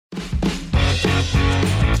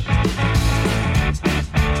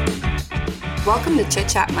Welcome to Chit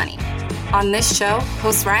Chat Money. On this show,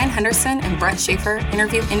 hosts Ryan Henderson and Brett Schaefer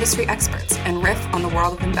interview industry experts and riff on the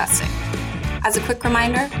world of investing. As a quick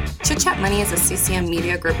reminder, Chit Chat Money is a CCM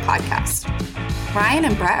Media Group podcast. Ryan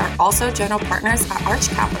and Brett are also general partners at Arch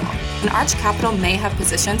Capital, and Arch Capital may have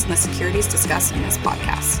positions in the securities discussed in this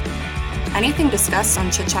podcast. Anything discussed on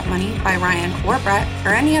Chit Chat Money by Ryan or Brett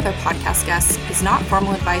or any other podcast guests is not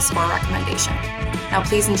formal advice or recommendation. Now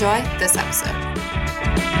please enjoy this episode.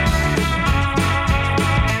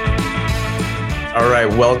 All right,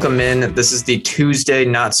 welcome in. This is the Tuesday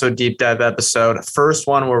Not So Deep Dive episode. First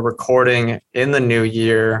one we're recording in the new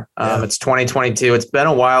year. It's 2022. It's been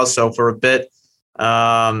a while, so for a bit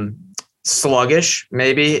sluggish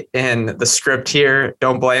maybe in the script here.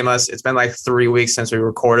 Don't blame us. It's been like 3 weeks since we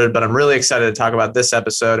recorded, but I'm really excited to talk about this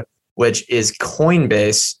episode, which is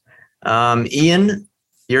Coinbase. Ian,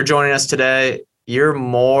 you're joining us today. You're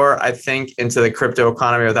more, I think, into the crypto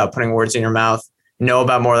economy without putting words in your mouth. Know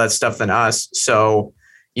about more of that stuff than us. So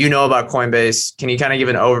you know about Coinbase. Can you kind of give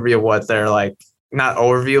an overview of what they're like, not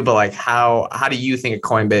overview, but like how do you think of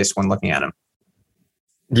Coinbase when looking at them?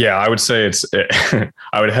 Yeah, I would say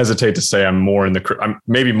I would hesitate to say I'm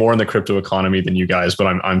maybe more in the crypto economy than you guys, but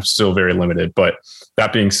I'm still very limited. But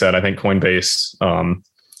that being said, I think Coinbase, from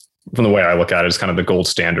the way I look at it, is kind of the gold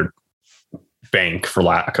standard bank, for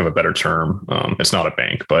lack of a better term. It's not a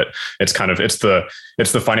bank, but it's the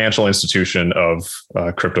financial institution of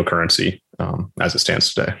cryptocurrency as it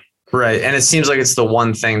stands today. Right. And it seems like it's the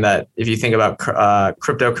one thing that if you think about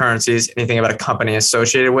cryptocurrencies, anything about a company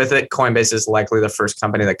associated with it, Coinbase is likely the first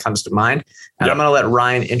company that comes to mind. And yep. I'm going to let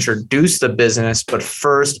Ryan introduce the business. But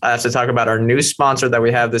first, I have to talk about our new sponsor that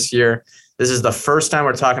we have this year. This is the first time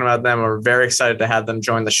we're talking about them. We're very excited to have them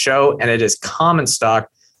join the show, and it is Common Stock.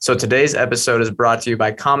 So today's episode is brought to you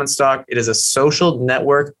by Common Stock. It is a social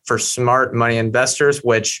network for smart money investors,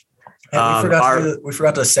 which we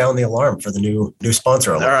forgot to sound the alarm for the new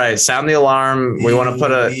sponsor alert. All right, sound the alarm. We want to put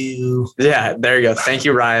there you go. Thank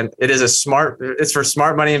you, Ryan. It's for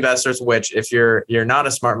smart money investors, which if you're not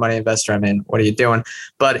a smart money investor, I mean, what are you doing?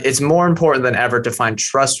 But it's more important than ever to find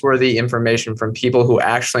trustworthy information from people who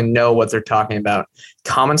actually know what they're talking about.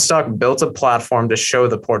 Common Stock built a platform to show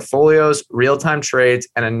the portfolios, real-time trades,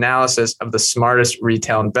 and analysis of the smartest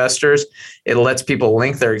retail investors. It lets people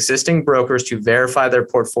link their existing brokers to verify their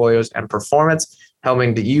portfolios and performance,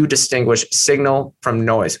 helping you distinguish signal from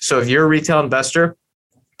noise. So if you're a retail investor,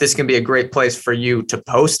 this can be a great place for you to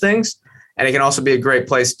post things. And it can also be a great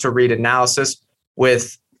place to read analysis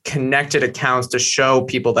with connected accounts to show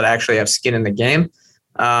people that actually have skin in the game.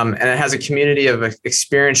 And it has a community of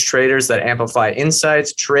experienced traders that amplify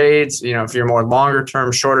insights, trades. You know, if you're more longer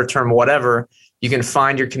term, shorter term, whatever, you can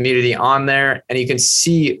find your community on there and you can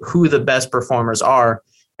see who the best performers are.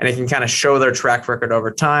 And it can kind of show their track record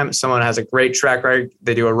over time. Someone has a great track record,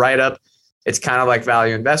 they do a write-up. It's kind of like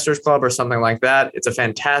Value Investors Club or something like that. It's a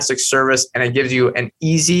fantastic service and it gives you an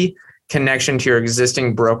easy connection to your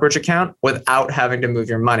existing brokerage account without having to move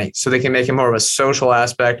your money. So they can make it more of a social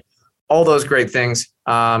aspect, all those great things.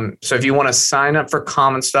 So if you want to sign up for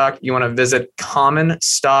Common Stock, you want to visit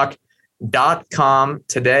commonstock.com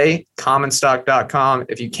today, commonstock.com.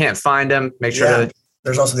 If you can't find them, make sure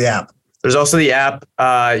there's also the app.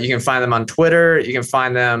 You can find them on Twitter. You can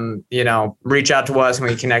find them, reach out to us and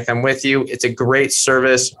we connect them with you. It's a great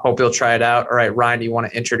service. Hope you'll try it out. All right, Ryan, do you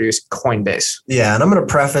want to introduce Coinbase? Yeah. And I'm going to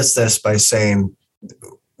preface this by saying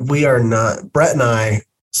Brett and I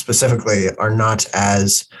specifically are not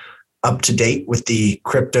as up to date with the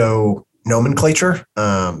crypto nomenclature.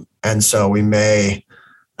 And so we might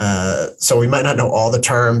not know all the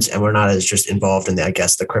terms and we're not as just involved in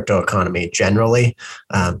the crypto economy generally.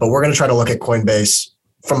 But we're going to try to look at Coinbase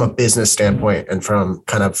from a business standpoint and from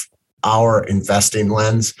kind of our investing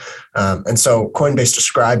lens. And so Coinbase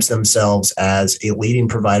describes themselves as a leading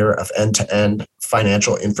provider of end-to-end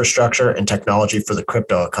financial infrastructure and technology for the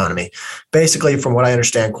crypto economy. Basically, from what I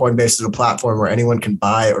understand, Coinbase is a platform where anyone can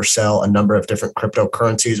buy or sell a number of different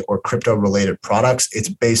cryptocurrencies or crypto-related products. It's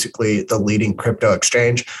basically the leading crypto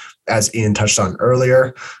exchange, as Ian touched on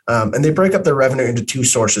earlier. And they break up their revenue into two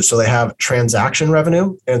sources. So they have transaction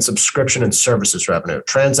revenue and subscription and services revenue.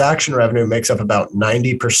 Transaction revenue makes up about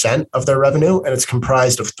 90% of their revenue, and it's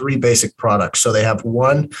comprised of three basic products. So they have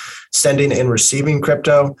 1, sending and receiving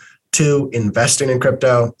crypto, 2, investing in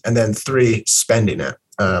crypto, and then 3, spending it.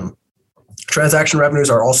 Transaction revenues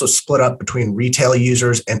are also split up between retail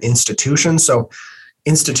users and institutions. So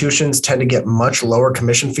institutions tend to get much lower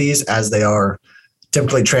commission fees as they are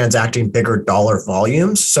typically transacting bigger dollar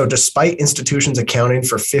volumes. So despite institutions accounting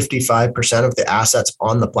for 55% of the assets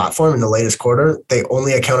on the platform in the latest quarter, they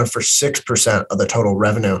only accounted for 6% of the total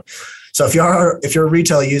revenue. So if you're a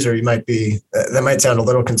retail user, you might be, that might sound a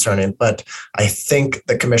little concerning, but I think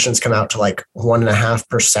the commissions come out to like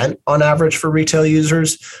 1.5% on average for retail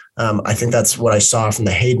users. I think that's what I saw from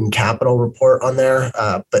the Hayden Capital report on there,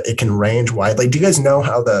 but it can range widely. Do you guys know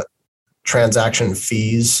how the transaction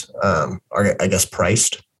fees are, I guess,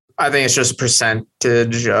 priced? I think it's just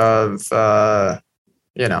percentage of,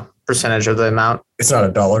 percentage of the amount. It's not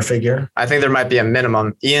a dollar figure. I think there might be a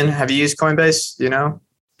minimum. Ian, have you used Coinbase?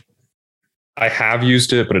 I have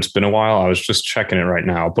used it, but it's been a while. I was just checking it right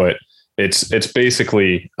now, but it's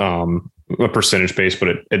basically a percentage base, but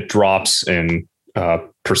it drops in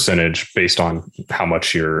percentage based on how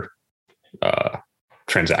much you're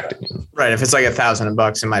transacting. Right. If it's like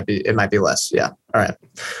 $1,000, it might be less. Yeah. All right.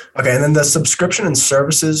 Okay. And then the subscription and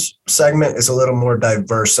services segment is a little more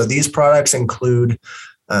diverse. So these products include,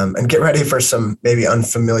 and get ready for some maybe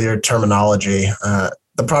unfamiliar terminology.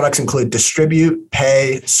 The products include distribute,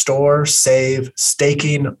 pay, store, save,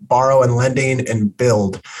 staking, borrow and lending, and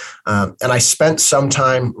build. And I spent some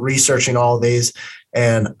time researching all of these,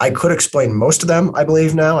 and I could explain most of them, I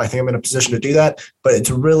believe now. I think I'm in a position to do that, but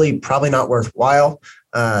it's really probably not worthwhile,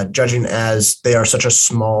 judging as they are such a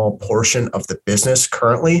small portion of the business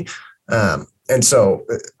currently. And so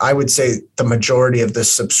I would say the majority of the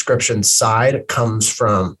subscription side comes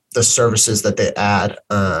from the services that they add.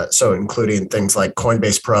 So including things like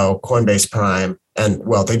Coinbase Pro, Coinbase Prime, and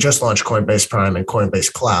they just launched Coinbase Prime and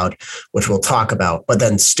Coinbase Cloud, which we'll talk about. But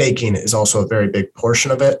then staking is also a very big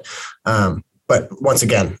portion of it. But once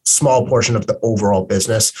again, small portion of the overall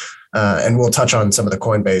business. And we'll touch on some of the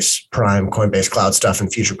Coinbase Prime, Coinbase Cloud stuff and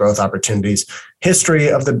future growth opportunities. History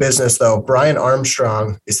of the business, though, Brian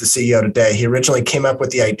Armstrong is the CEO today. He originally came up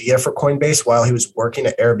with the idea for Coinbase while he was working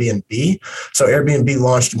at Airbnb. So Airbnb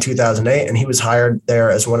launched in 2008, and he was hired there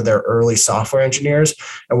as one of their early software engineers.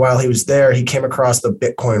 And while he was there, he came across the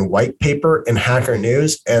Bitcoin white paper in Hacker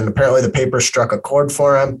News, and apparently the paper struck a chord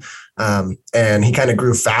for him. And he kind of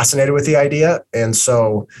grew fascinated with the idea. And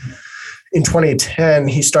so in 2010,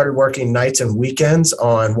 he started working nights and weekends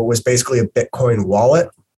on what was basically a Bitcoin wallet.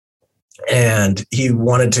 And he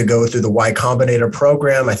wanted to go through the Y Combinator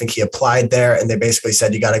program. I think he applied there, and they basically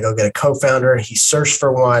said, you got to go get a co-founder. He searched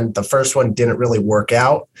for one. The first one didn't really work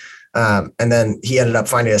out. And then he ended up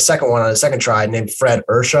finding a second one on a second try named Fred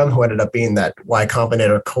Ersham, who ended up being that Y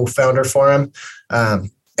Combinator co-founder for him.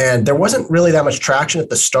 And there wasn't really that much traction at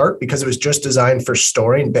the start because it was just designed for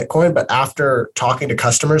storing Bitcoin. But after talking to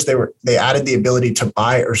customers, they added the ability to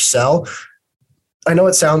buy or sell. I know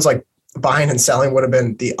it sounds like buying and selling would have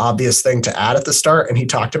been the obvious thing to add at the start. And he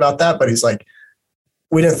talked about that, but he's like,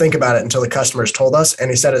 we didn't think about it until the customers told us. And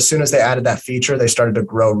he said, as soon as they added that feature, they started to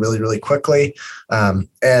grow really, really quickly. And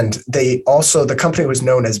the company was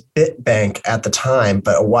known as BitBank at the time,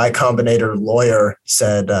 but a Y Combinator lawyer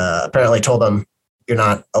apparently told them, you're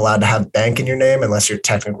not allowed to have bank in your name unless you're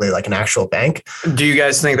technically like an actual bank. Do you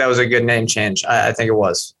guys think that was a good name change? I think it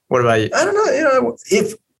was. What about you? I don't know.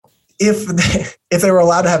 If they were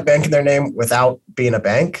allowed to have bank in their name without being a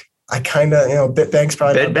bank, I kind of, BitBank's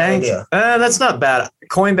probably not a bad idea. That's not bad.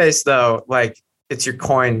 Coinbase though, like it's your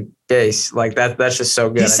coin base. Like that's just so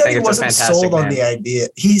good. He said I think he wasn't sold on the idea.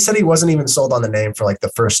 He said he wasn't even sold on the name for like the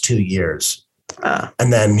first 2 years.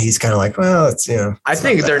 And then he's kind of like, well, it's, I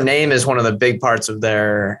think their name is one of the big parts of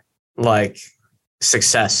their like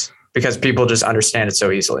success because people just understand it so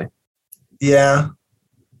easily. Yeah.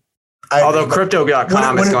 Although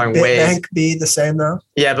crypto.com is going way. Would BitBank be the same though?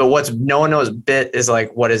 Yeah, but no one knows Bit is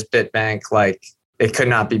like, what is BitBank? Like it could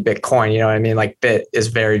not be Bitcoin. You know what I mean? Like Bit is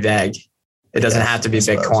very vague. It doesn't have to be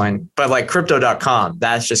Bitcoin, but like crypto.com,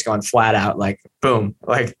 that's just going flat out like, boom,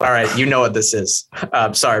 like, all right, you know what this is.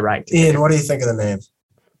 Sorry, Ryan. Ian, what do you think of the name?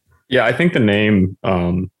 Yeah, I think the name,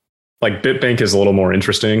 like BitBank is a little more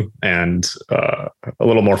interesting and a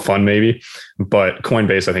little more fun maybe, but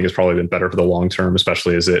Coinbase I think has probably been better for the long term,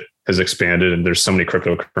 especially as it has expanded and there's so many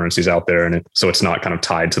cryptocurrencies out there. And so it's not kind of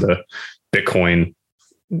tied to the Bitcoin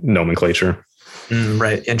nomenclature.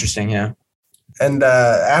 Right. Interesting. Yeah. And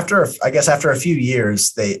after a few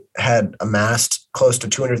years, they had amassed close to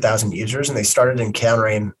 200,000 users, and they started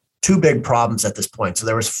encountering two big problems at this point. So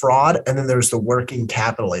there was fraud, and then there was the working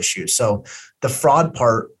capital issue. So the fraud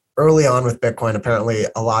part early on with Bitcoin, apparently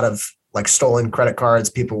a lot of like stolen credit cards,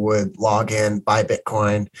 people would log in, buy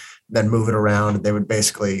Bitcoin, then move it around. They would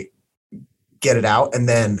basically get it out, and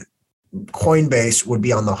then Coinbase would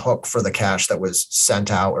be on the hook for the cash that was sent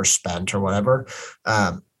out or spent or whatever.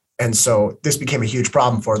 And so this became a huge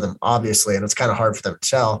problem for them, obviously, and it's kind of hard for them to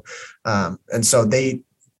tell. And so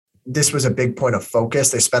this was a big point of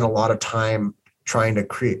focus. They spent a lot of time trying to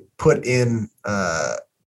put in,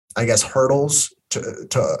 hurdles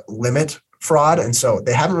to limit fraud. And so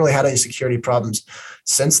they haven't really had any security problems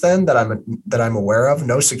since then that I'm aware of.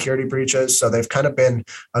 No security breaches. So they've kind of been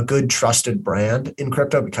a good trusted brand in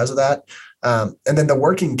crypto because of that. And then the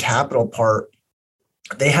working capital part,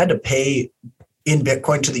 they had to pay in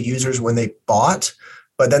Bitcoin to the users when they bought,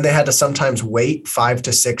 but then they had to sometimes wait 5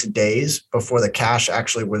 to 6 days before the cash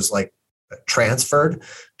actually was like transferred,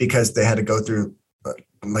 because they had to go through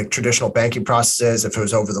like traditional banking processes. If it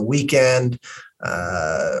was over the weekend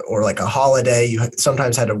or like a holiday, you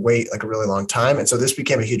sometimes had to wait like a really long time. And so this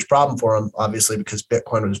became a huge problem for them, obviously, because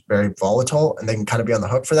Bitcoin was very volatile and they can kind of be on the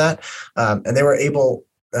hook for that. And they were able,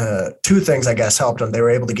 two things, I guess, helped them. They were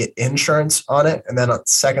able to get insurance on it. And then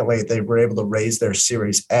secondly, they were able to raise their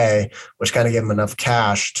Series A, which kind of gave them enough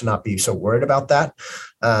cash to not be so worried about that.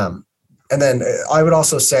 And then I would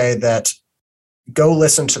also say that go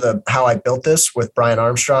listen to How I Built This with Brian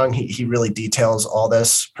Armstrong. He really details all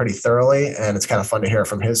this pretty thoroughly, and it's kind of fun to hear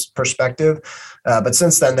from his perspective. But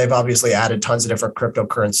since then, they've obviously added tons of different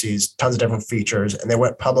cryptocurrencies, tons of different features, and they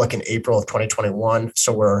went public in April of 2021.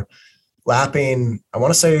 So we're lapping, I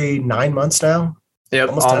want to say 9 months now. Yep.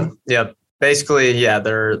 Almost 10. Yep. Basically, yeah,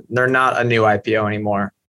 they're not a new IPO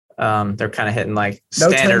anymore. They're kind of hitting like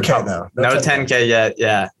standard. 10K though. No 10K yet.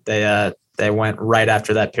 Yeah. They went right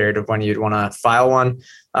after that period of when you'd want to file one.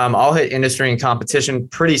 I'll hit industry and competition.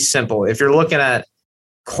 Pretty simple. If you're looking at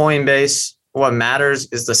Coinbase, what matters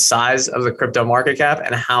is the size of the crypto market cap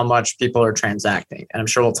and how much people are transacting. And I'm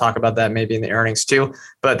sure we'll talk about that maybe in the earnings too.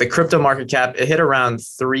 But the crypto market cap, it hit around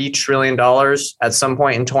 $3 trillion at some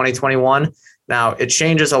point in 2021. Now, it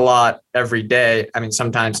changes a lot every day. I mean,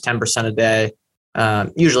 sometimes 10% a day,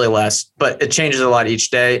 usually less, but it changes a lot each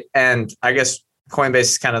day. And I guess Coinbase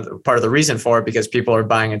is kind of part of the reason for it, because people are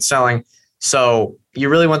buying and selling. So you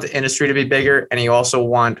really want the industry to be bigger. And you also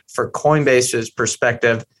want, for Coinbase's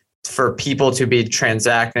perspective, for people to be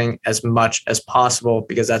transacting as much as possible,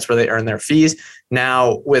 because that's where they earn their fees.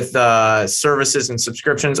 Now, with services and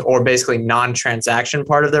subscriptions, or basically non-transaction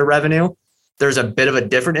part of their revenue, there's a bit of a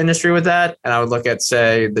different industry with that. And I would look at,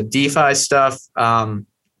 say, the DeFi stuff,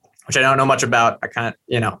 which I don't know much about. I kind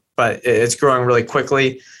of, but it's growing really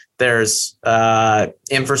quickly. There's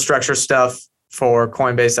infrastructure stuff for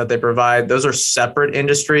Coinbase that they provide. Those are separate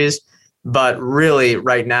industries. But really,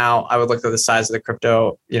 right now, I would look at the size of the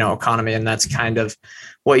crypto, economy, and that's kind of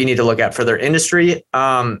what you need to look at for their industry.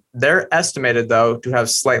 They're estimated, though, to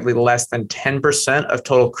have slightly less than 10% of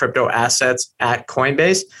total crypto assets at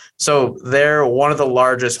Coinbase. So they're one of the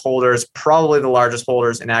largest holders, probably the largest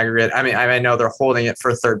holders in aggregate. I mean, I know they're holding it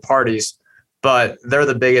for third parties, but they're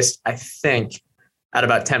the biggest, I think, at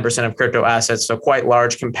about 10% of crypto assets. So quite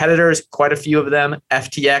large competitors, quite a few of them,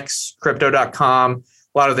 FTX, Crypto.com,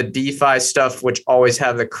 a lot of the DeFi stuff, which always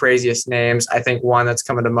have the craziest names. I think one that's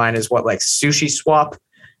coming to mind is Sushi Swap,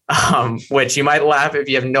 which you might laugh if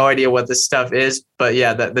you have no idea what this stuff is. But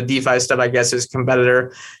yeah, the DeFi stuff, I guess, is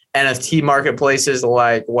competitor. NFT marketplaces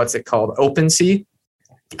like, what's it called? OpenSea.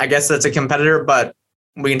 I guess that's a competitor, but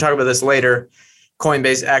we can talk about this later.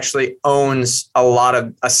 Coinbase actually owns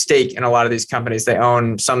a stake in a lot of these companies. They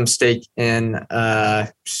own some stake in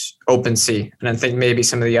OpenSea, and I think maybe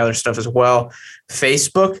some of the other stuff as well.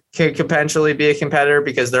 Facebook could potentially be a competitor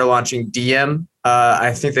because they're launching Diem.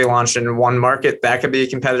 I think they launched in one market. That could be a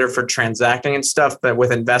competitor for transacting and stuff, but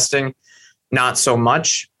with investing, not so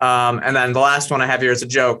much. And then the last one I have here as a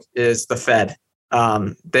joke is the Fed.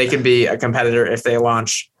 They could be a competitor if they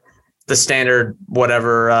launch the standard,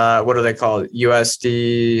 whatever, what are they called?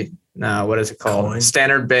 USD, no, what is it called? Coin.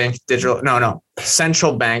 Standard bank,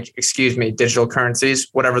 central bank, digital currencies,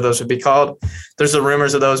 whatever those would be called. There's the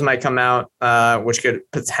rumors of those might come out, which could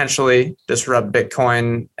potentially disrupt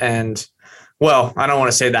Bitcoin. And well, I don't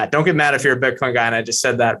want to say that. Don't get mad if you're a Bitcoin guy and I just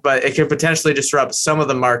said that, but it could potentially disrupt some of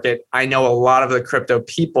the market. I know a lot of the crypto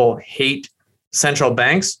people hate central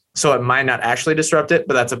banks, so it might not actually disrupt it,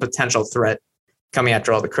 but that's a potential threat coming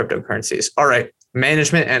after all the cryptocurrencies. All right,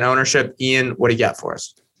 management and ownership. Ian, what do you got for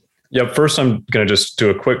us? Yep. First, I'm going to just do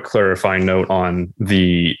a quick clarifying note on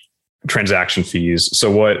the transaction fees.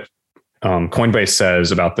 So what Coinbase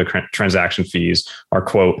says about the transaction fees are,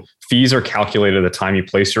 quote, fees are calculated at the time you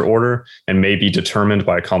place your order and may be determined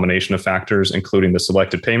by a combination of factors, including the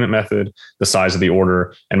selected payment method, the size of the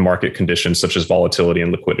order, and market conditions such as volatility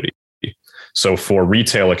and liquidity. So for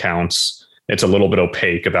retail accounts, it's a little bit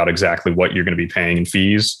opaque about exactly what you're going to be paying in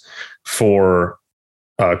fees. For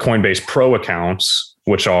Coinbase Pro accounts,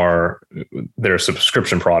 which are their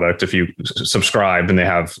subscription product, if you subscribe, then they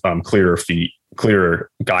have clearer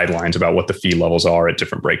guidelines about what the fee levels are at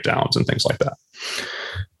different breakdowns and things like that.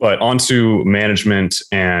 But onto management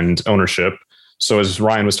and ownership. So as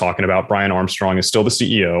Ryan was talking about, Brian Armstrong is still the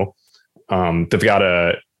CEO. They've got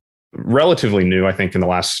a relatively new, I think in the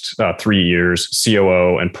last 3 years,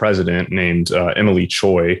 COO and president named Emily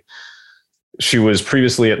Choi. She was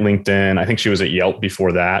previously at LinkedIn. I think she was at Yelp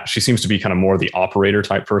before that. She seems to be kind of more the operator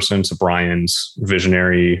type person to Brian's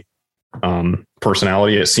visionary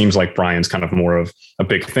personality. It seems like Brian's kind of more of a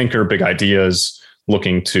big thinker, big ideas,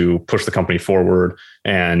 looking to push the company forward.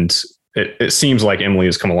 And it seems like Emily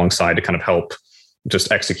has come alongside to kind of help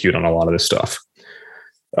just execute on a lot of this stuff.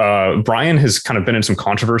 Brian has kind of been in some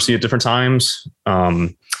controversy at different times.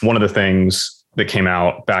 One of the things that came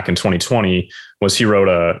out back in 2020 was he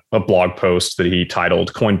wrote a blog post that he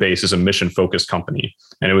titled "Coinbase is a mission-focused company."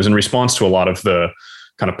 And it was in response to a lot of the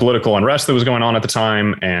kind of political unrest that was going on at the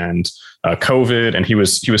time and COVID. And he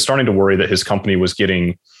was starting to worry that his company was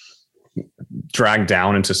getting dragged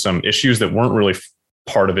down into some issues that weren't really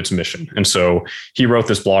part of its mission. And so he wrote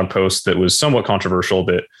this blog post that was somewhat controversial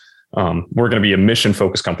that we're going to be a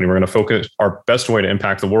mission-focused company. We're going to focus. Our best way to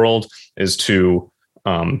impact the world is to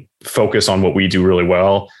focus on what we do really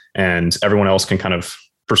well, and everyone else can kind of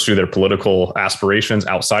pursue their political aspirations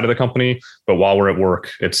outside of the company. But while we're at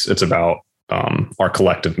work, it's about our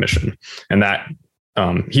collective mission. And that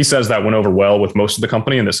he says that went over well with most of the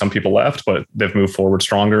company, and that some people left, but they've moved forward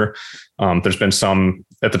stronger. There's been some,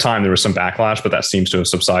 at the time, there was some backlash, but that seems to have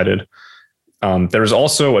subsided. There's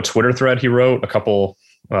also a Twitter thread he wrote a couple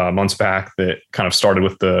months back that kind of started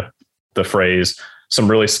with the phrase, some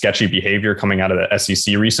really sketchy behavior coming out of the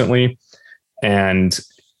SEC recently. And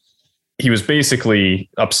he was basically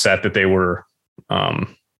upset that they were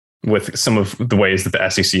with some of the ways that the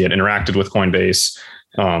SEC had interacted with Coinbase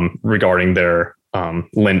regarding their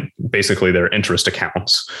basically their interest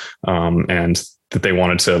accounts, and that they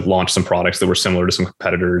wanted to launch some products that were similar to some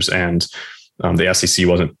competitors. And the SEC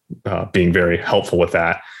wasn't being very helpful with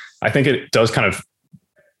that. I think it does kind of,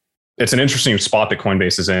 it's an interesting spot that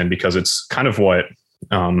Coinbase is in, because it's kind of what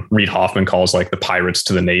Reid Hoffman calls like the pirates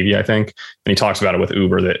to the Navy, I think. And he talks about it with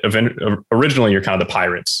Uber, that originally you're kind of the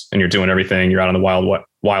pirates and you're doing everything. You're out in the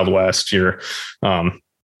Wild West. You're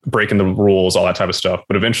breaking the rules, all that type of stuff.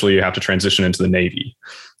 But eventually you have to transition into the Navy,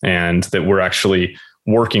 and that we're actually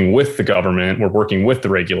working with the government. We're working with the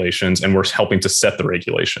regulations, and we're helping to set the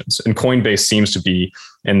regulations. And Coinbase seems to be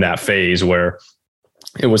in that phase where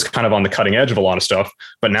it was kind of on the cutting edge of a lot of stuff,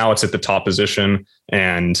 but now it's at the top position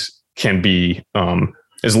and can be,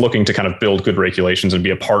 is looking to kind of build good regulations and be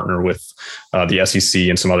a partner with the SEC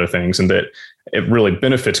and some other things. And that it really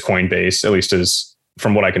benefits Coinbase, at least as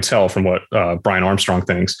from what I can tell from what Brian Armstrong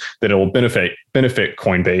thinks, that it will benefit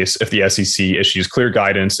Coinbase if the SEC issues clear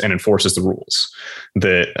guidance and enforces the rules.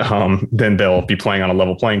 That then they'll be playing on a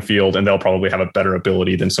level playing field, and they'll probably have a better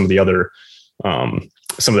ability than some of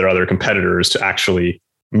their other competitors to actually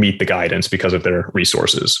meet the guidance because of their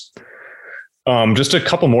resources. Just a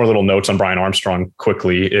couple more little notes on Brian Armstrong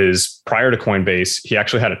quickly is, prior to Coinbase, he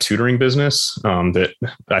actually had a tutoring business that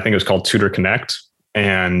I think it was called Tutor Connect.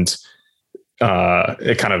 And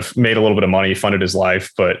it kind of made a little bit of money, funded his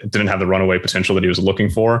life, but didn't have the runaway potential that he was looking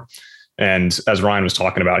for. And as Ryan was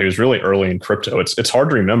talking about, he was really early in crypto. It's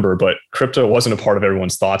hard to remember, but crypto wasn't a part of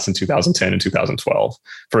everyone's thoughts in 2010 and 2012.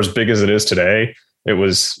 For as big as it is today, it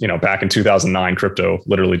was, back in 2009, crypto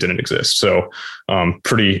literally didn't exist. So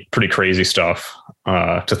pretty crazy stuff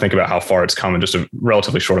to think about how far it's come in just a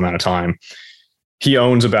relatively short amount of time. He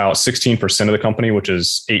owns about 16% of the company, which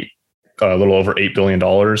is a little over $8 billion.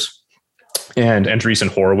 And Andreessen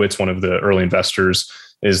Horowitz, one of the early investors,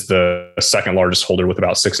 is the second largest holder with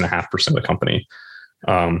about 6.5% of the company.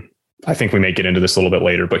 I think we may get into this a little bit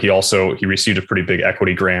later, but he received a pretty big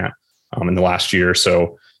equity grant in the last year.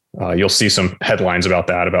 So you'll see some headlines about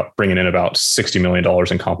that, about bringing in about $60 million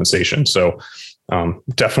in compensation. So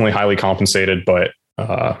definitely highly compensated, but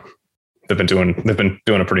they've been doing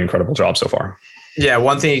a pretty incredible job so far. Yeah,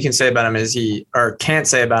 one thing you can say about him is can't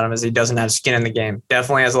say about him is he doesn't have skin in the game.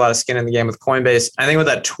 Definitely has a lot of skin in the game with Coinbase. I think with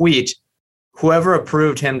that tweet, whoever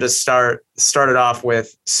approved him to started off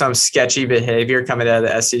with some sketchy behavior coming out of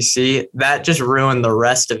the SEC, that just ruined the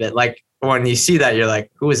rest of it. Like, when you see that, you're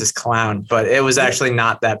like, who is this clown? But it was actually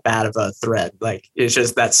not that bad of a thread. Like, it's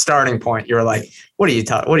just that starting point. You're like, what are you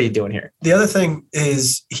doing here? The other thing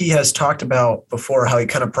is, he has talked about before how he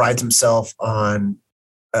kind of prides himself on,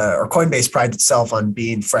 or Coinbase prides itself on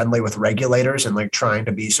being friendly with regulators and like trying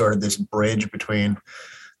to be sort of this bridge between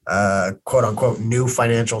quote unquote new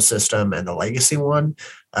financial system and the legacy one.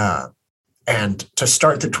 And to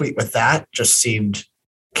start the tweet with that just seemed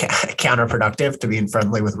counterproductive to being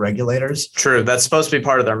friendly with regulators. True. That's supposed to be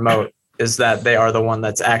part of their moat, is that they are the one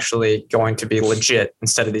that's actually going to be legit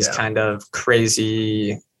instead of these kind of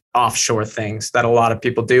crazy offshore things that a lot of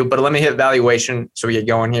people do. But let me hit valuation so we get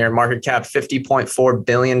going here. Market cap $50.4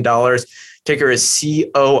 billion. Ticker is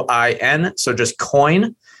COIN. So just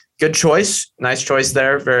coin. Good choice. Nice choice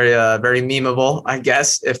there. Very memeable, I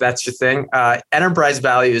guess, if that's your thing. Enterprise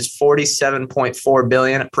value is $47.4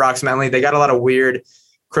 billion approximately. They got a lot of weird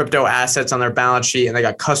crypto assets on their balance sheet, and they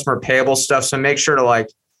got customer payable stuff. So make sure to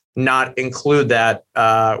not include that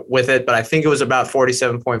with it. But I think it was about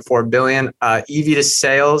 $47.4 billion. EV to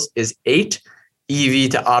sales is 8.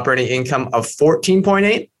 EV to operating income of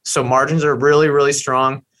 14.8. So margins are really, really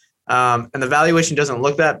strong. And the valuation doesn't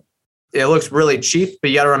look that, it looks really cheap, but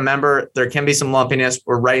you got to remember there can be some lumpiness.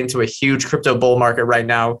 We're right into a huge crypto bull market right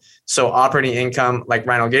now. So operating income, like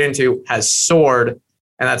Ryan will get into, has soared.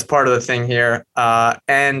 And that's part of the thing here.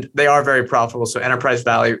 And they are very profitable. So enterprise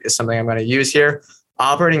value is something I'm going to use here.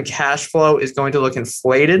 Operating cash flow is going to look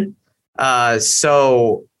inflated.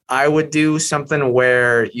 So I would do something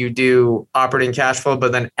where you do operating cash flow,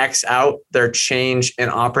 but then X out their change in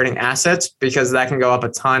operating assets, because that can go up a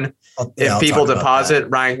ton. If people deposit,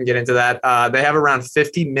 Ryan can get into that. They have around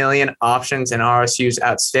 50 million options and RSUs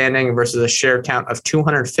outstanding versus a share count of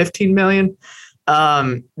 215 million.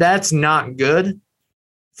 That's not good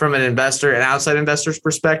from an outside investor's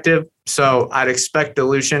perspective. So I'd expect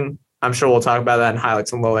dilution. I'm sure we'll talk about that in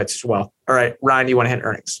highlights and lowlights as well. All right, Ryan, you want to hit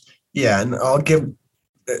earnings? Yeah, and I'll give.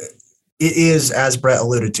 It is, as Brett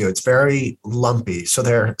alluded to, it's very lumpy.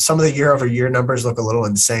 So some of the year-over-year numbers look a little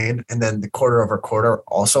insane, and then the quarter-over-quarter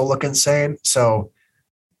also look insane. So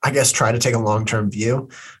I guess try to take a long-term view.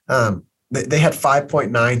 They had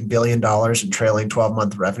 $5.9 billion in trailing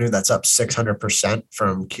 12-month revenue. That's up 600%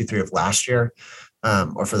 from Q3 of last year,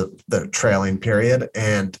 or for the trailing period.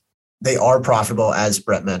 And they are profitable, as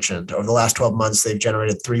Brett mentioned. Over the last 12 months, they've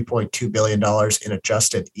generated $3.2 billion in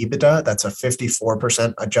adjusted EBITDA. That's a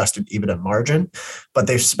 54% adjusted EBITDA margin. But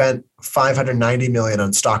they've spent $590 million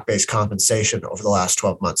on stock-based compensation over the last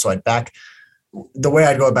 12 months. So the way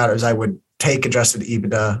I'd go about it is I would take adjusted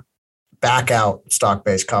EBITDA, back out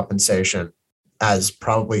stock-based compensation as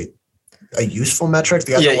probably a useful metric.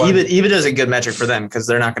 EBITDA is a good metric for them because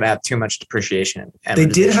they're not going to have too much depreciation. They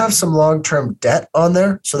did have some long-term debt on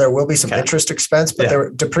there, so there will be some interest expense, but their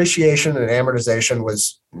depreciation and amortization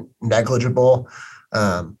was negligible.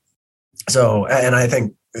 And I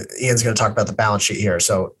think Ian's going to talk about the balance sheet here.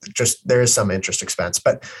 So just there is some interest expense,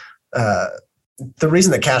 but the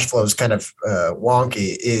reason the cash flow is kind of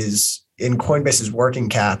wonky is in Coinbase's working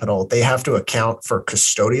capital, they have to account for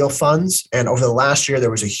custodial funds. And over the last year,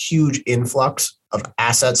 there was a huge influx of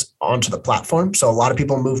assets onto the platform. So a lot of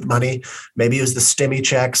people moved money. Maybe it was the stimmy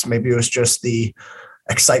checks. Maybe it was just the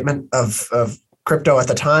excitement of crypto at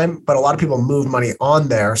the time. But a lot of people moved money on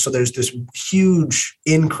there. So there's this huge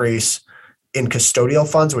increase in custodial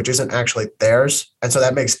funds, which isn't actually theirs. And so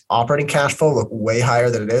that makes operating cash flow look way higher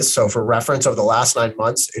than it is. So for reference, over the last 9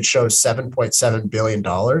 months, it shows $7.7 billion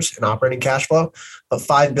in operating cash flow, but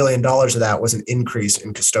 $5 billion of that was an increase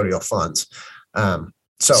in custodial funds.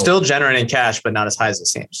 So still generating cash, but not as high as it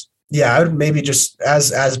seems. Yeah, I would maybe just,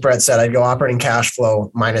 as Brett said, I'd go operating cash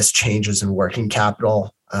flow minus changes in working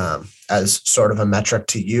capital as sort of a metric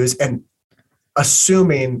to use. And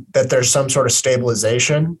assuming that there's some sort of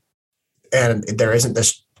stabilization and there isn't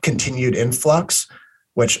this continued influx,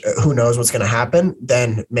 which who knows what's going to happen,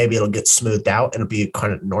 then maybe it'll get smoothed out and it'll be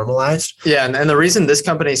kind of normalized. Yeah. And the reason this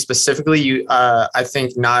company specifically, I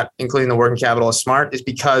think not including the working capital is smart is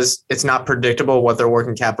because it's not predictable what their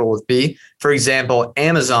working capital would be. For example,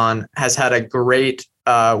 Amazon has had a great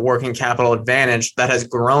working capital advantage that has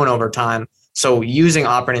grown over time. So using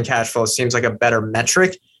operating cash flow seems like a better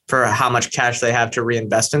metric for how much cash they have to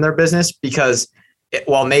reinvest in their business because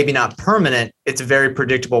while maybe not permanent, it's very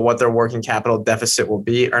predictable what their working capital deficit will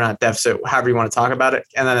be, or not deficit, however you want to talk about it.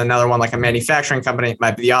 And then another one, like a manufacturing company,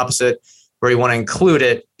 might be the opposite, where you want to include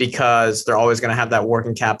it because they're always going to have that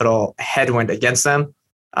working capital headwind against them,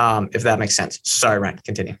 if that makes sense. Sorry, Ryan,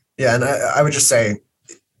 continue. Yeah, and I would just say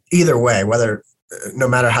either way, no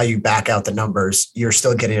matter how you back out the numbers, you're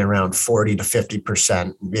still getting around 40 to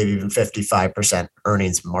 50%, maybe even 55%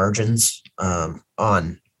 earnings margins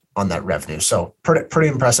on that revenue. So pretty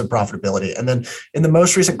impressive profitability. And then in the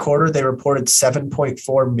most recent quarter, they reported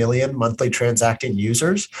 7.4 million monthly transacting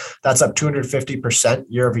users. That's up 250%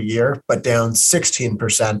 year over year, but down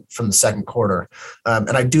 16% from the second quarter.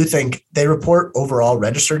 And I do think they report overall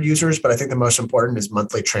registered users, but I think the most important is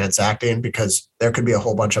monthly transacting because there could be a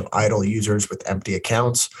whole bunch of idle users with empty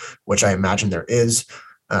accounts, which I imagine there is.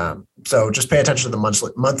 So just pay attention to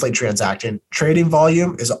the monthly transacting. Trading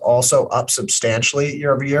volume is also up substantially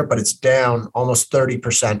year over year, but it's down almost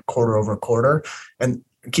 30% quarter over quarter. And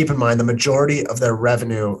keep in mind the majority of their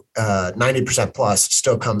revenue, 90% plus,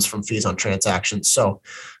 still comes from fees on transactions. So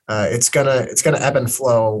it's gonna ebb and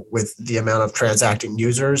flow with the amount of transacting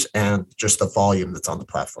users and just the volume that's on the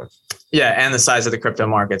platform. Yeah, and the size of the crypto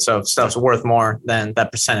market. So if stuff's worth more, then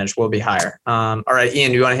that percentage will be higher. All right,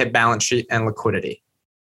 Ian, do you want to hit balance sheet and liquidity?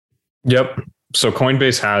 Yep. So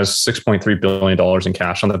Coinbase has $6.3 billion in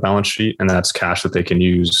cash on the balance sheet, and that's cash that they can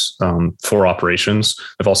use for operations.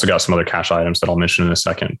 They've also got some other cash items that I'll mention in a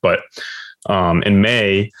second. But in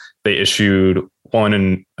May, they issued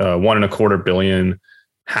 $1.25 billion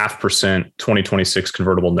 0.5% 2026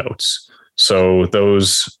 convertible notes. So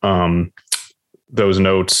those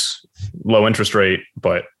notes, low interest rate,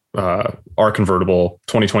 but are convertible,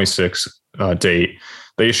 2026 date.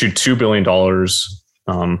 They issued $2 billion,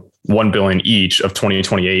 $1 billion each of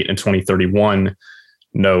 2028 and 2031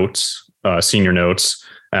 notes, senior notes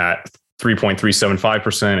at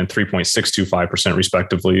 3.375% and 3.625%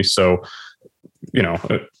 respectively. So,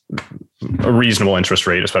 a reasonable interest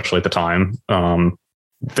rate, especially at the time.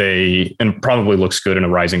 And probably looks good in a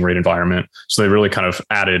rising rate environment. So they really kind of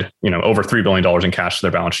added, over $3 billion in cash to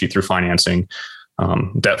their balance sheet through financing,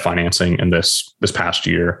 debt financing in this past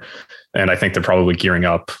year. And I think they're probably gearing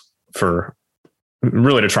up for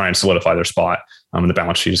really to try and solidify their spot. And the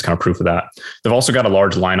balance sheet is kind of proof of that. They've also got a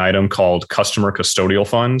large line item called customer custodial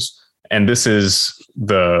funds. And this is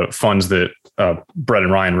the funds that Brett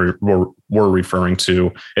and Ryan were referring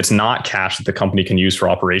to. It's not cash that the company can use for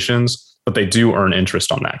operations, but they do earn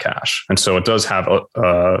interest on that cash. And so it does have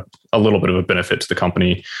a little bit of a benefit to the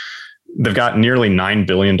company. They've got nearly $9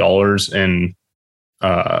 billion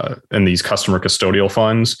in these customer custodial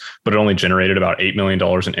funds, but it only generated about $8 million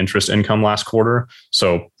in interest income last quarter.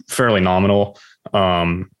 So fairly nominal.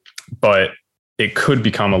 But it could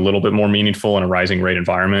become a little bit more meaningful in a rising rate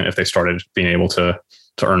environment if they started being able to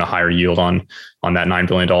earn a higher yield on that $9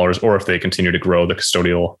 billion, or if they continue to grow the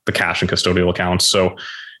cash and custodial accounts. So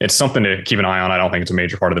it's something to keep an eye on. I don't think it's a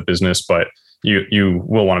major part of the business, but you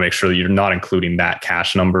will want to make sure that you're not including that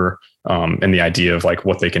cash number in the idea of like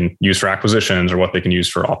what they can use for acquisitions or what they can use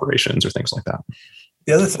for operations or things like that.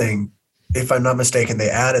 The other thing, if I'm not mistaken, they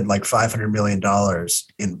added like $500 million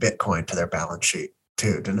in Bitcoin to their balance sheet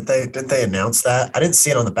too. Didn't they announce that? I didn't see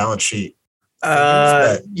it on the balance sheet.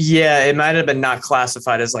 Yeah, it might have been not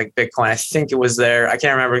classified as like Bitcoin. I think it was there. I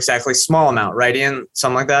can't remember exactly. Small amount, right, Ian?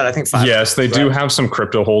 Something like that. I think 5. Yes, they do have some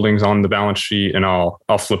crypto holdings on the balance sheet, and I'll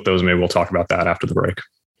flip those. Maybe we'll talk about that after the break.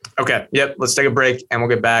 Okay. Yep. Let's take a break, and we'll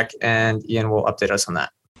get back, and Ian will update us on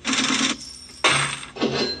that.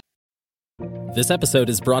 This episode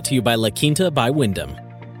is brought to you by La Quinta by Wyndham.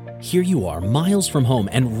 Here you are, miles from home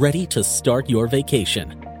and ready to start your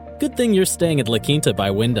vacation. Good thing you're staying at La Quinta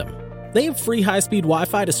by Wyndham. They have free high-speed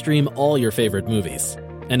Wi-Fi to stream all your favorite movies.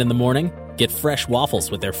 And in the morning, get fresh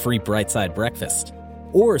waffles with their free Bright Side breakfast.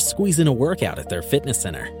 Or squeeze in a workout at their fitness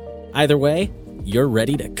center. Either way, you're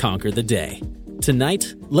ready to conquer the day.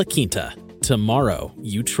 Tonight, La Quinta. Tomorrow,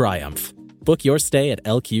 you triumph. Book your stay at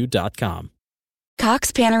lq.com.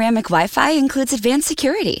 Cox Panoramic Wi-Fi includes advanced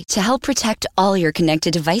security to help protect all your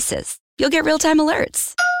connected devices. You'll get real-time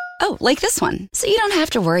alerts. Oh, like this one, so you don't have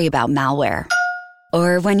to worry about malware.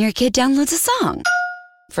 Or when your kid downloads a song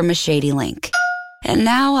from a shady link. And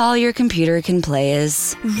now all your computer can play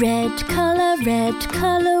is red color,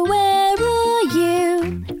 where are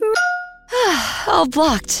you? all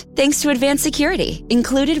blocked, thanks to advanced security,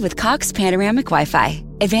 included with Cox Panoramic Wi-Fi.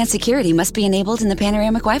 Advanced security must be enabled in the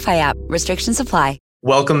Panoramic Wi-Fi app. Restrictions apply.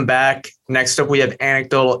 Welcome back. Next up, we have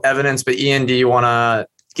anecdotal evidence. But Ian, do you want to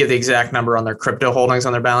give the exact number on their crypto holdings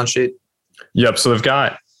on their balance sheet? Yep. So they've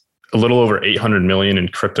got a little over 800 million in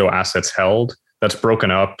crypto assets held. That's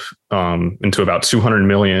broken up into about 200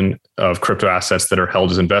 million of crypto assets that are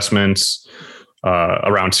held as investments,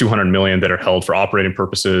 around 200 million that are held for operating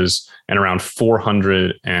purposes, and around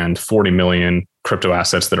 440 million crypto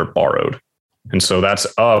assets that are borrowed. And so that's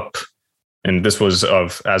up. And this was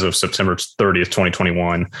as of September 30th,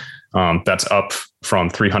 2021. That's up from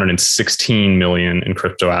 316 million in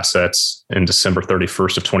crypto assets in December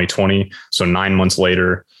 31st of 2020. So 9 months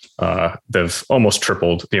later, they've almost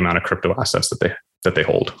tripled the amount of crypto assets that they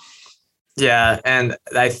hold. Yeah, and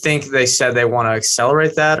I think they said they want to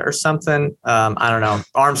accelerate that or something. I don't know.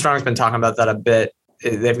 Armstrong's been talking about that a bit.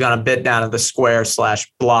 They've gone a bit down to the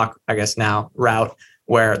Square/block, I guess now, route,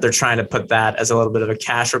 where they're trying to put that as a little bit of a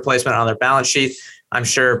cash replacement on their balance sheet. I'm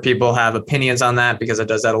sure people have opinions on that because it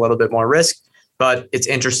does add a little bit more risk, but it's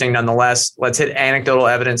interesting nonetheless. Let's hit anecdotal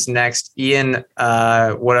evidence next. Ian,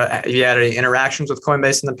 what have you had any interactions with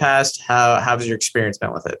Coinbase in the past? How has your experience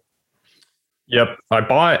been with it? Yep. I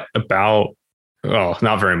bought about Oh,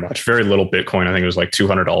 not very much. Very little Bitcoin. I think it was like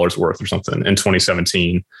 $200 worth or something in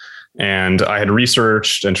 2017. And I had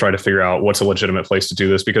researched and tried to figure out what's a legitimate place to do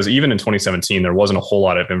this, because even in 2017, there wasn't a whole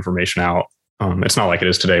lot of information out. It's not like it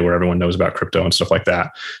is today where everyone knows about crypto and stuff like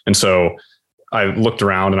that. And so I looked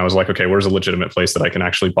around and I was like, okay, where's a legitimate place that I can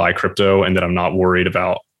actually buy crypto and that I'm not worried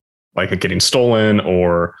about like it getting stolen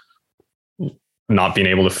or not being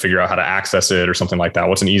able to figure out how to access it or something like that?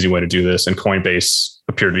 What's an easy way to do this? And Coinbase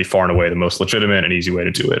appeared to be far and away the most legitimate and easy way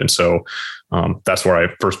to do it. And so that's where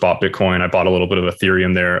I first bought Bitcoin. I bought a little bit of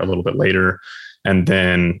Ethereum there a little bit later. And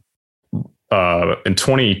then in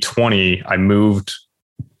 2020, I moved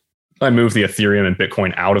the Ethereum and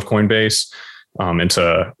Bitcoin out of Coinbase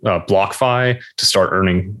into BlockFi to start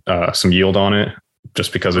earning some yield on it,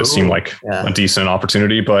 just because it seemed like a decent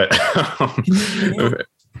opportunity. But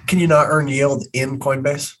can you not earn yield in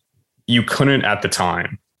Coinbase? You couldn't at the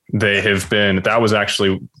time. That was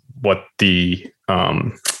actually what they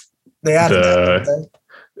added.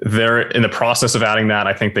 They're in the process of adding that.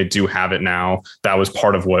 I think they do have it now. That was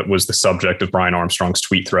part of what was the subject of Brian Armstrong's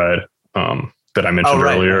tweet thread that I mentioned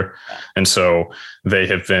earlier. And so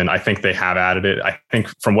I think they have added it. I think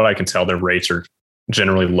from what I can tell, their rates are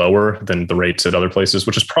generally lower than the rates at other places,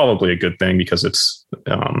 which is probably a good thing because it's,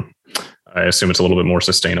 I assume it's a little bit more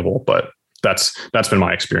sustainable, but that's been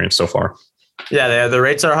my experience so far. Yeah, the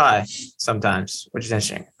rates are high sometimes, which is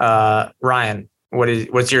interesting. Ryan,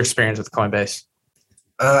 what's your experience with Coinbase?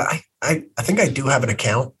 I think I do have an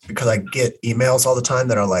account because I get emails all the time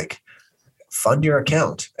that are like, fund your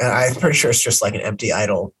account. And I'm pretty sure it's just like an empty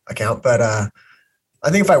idle account. But I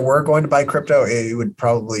think if I were going to buy crypto, it would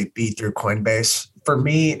probably be through Coinbase. For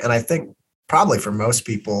me, and I think probably for most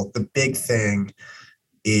people, the big thing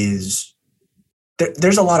is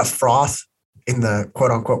there's a lot of froth in the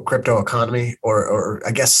quote unquote crypto economy or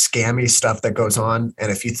I guess scammy stuff that goes on.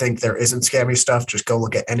 And if you think there isn't scammy stuff, just go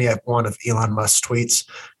look at any one of Elon Musk's tweets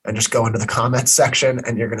and just go into the comments section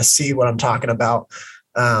and you're going to see what I'm talking about.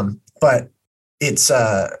 But it's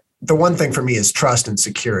the one thing for me is trust and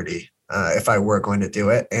security if I were going to do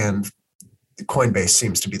it. And Coinbase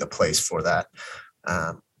seems to be the place for that.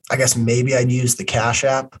 I guess maybe I'd use the Cash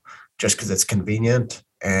App just because it's convenient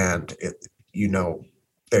and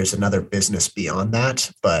there's another business beyond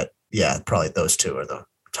that. But yeah, probably those two are the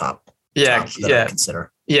top. I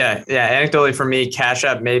consider. Yeah. Anecdotally for me, Cash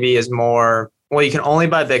App maybe is more, well, you can only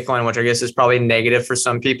buy Bitcoin, which I guess is probably negative for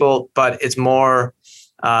some people, but it's more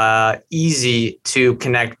easy to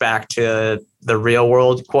connect back to the real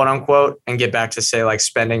world, quote unquote, and get back to say like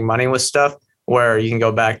spending money with stuff where you can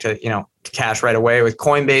go back to, to cash right away. With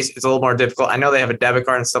Coinbase, it's a little more difficult. I know they have a debit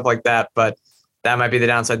card and stuff like that, but that might be the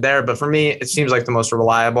downside there. But for me, it seems like the most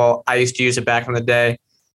reliable. I used to use it back in the day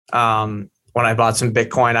when I bought some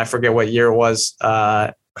Bitcoin. I forget what year it was.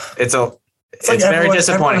 It's very disappointing.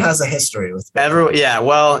 Everyone has a history with Bitcoin. Yeah.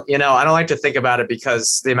 Well, I don't like to think about it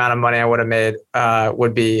because the amount of money I would have made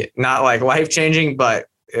would be not like life-changing, but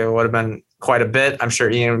it would have been quite a bit. I'm sure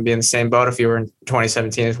Ian would be in the same boat if you were in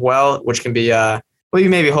 2017 as well, which can be, you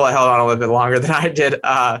maybe held on a little bit longer than I did.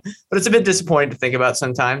 But it's a bit disappointing to think about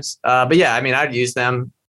sometimes. But yeah, I mean, I'd use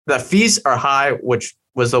them. The fees are high, which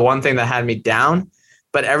was the one thing that had me down,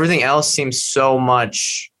 but everything else seems so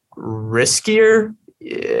much riskier,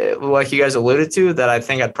 like you guys alluded to, that I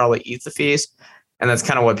think I'd probably eat the fees. And that's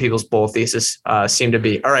kind of what people's bull thesis seem to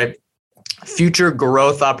be. All right. Future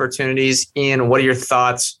growth opportunities. Ian, what are your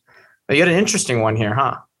thoughts? You got an interesting one here,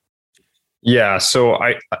 huh? Yeah. So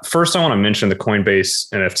I want to mention the Coinbase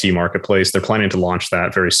NFT marketplace. They're planning to launch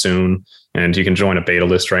that very soon, and you can join a beta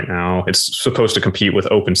list right now. It's supposed to compete with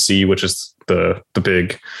OpenSea, which is the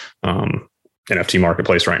big NFT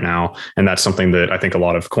marketplace right now. And that's something that I think a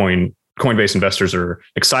lot of Coinbase investors are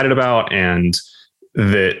excited about, and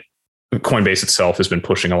that Coinbase itself has been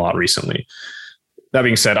pushing a lot recently. That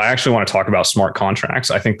being said, I actually want to talk about smart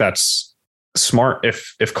contracts. I think that's smart.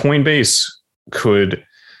 If Coinbase could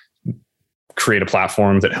create a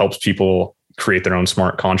platform that helps people create their own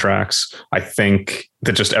smart contracts, I think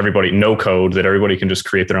that just everybody, no code, that everybody can just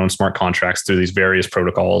create their own smart contracts through these various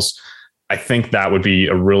protocols. I think that would be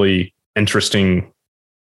a really interesting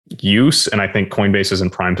use. And I think Coinbase is in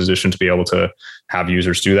prime position to be able to have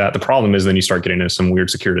users do that. The problem is then you start getting into some weird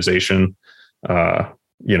securitization,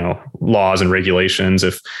 laws and regulations.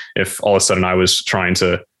 If all of a sudden I was trying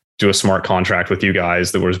to do a smart contract with you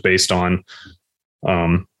guys that was based on,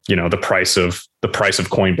 the price of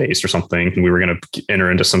Coinbase or something, and we were going to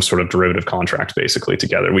enter into some sort of derivative contract basically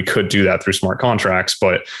together. We could do that through smart contracts,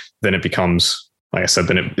 but then it becomes, like I said,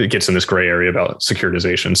 then it gets in this gray area about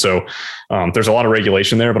securitization. So there's a lot of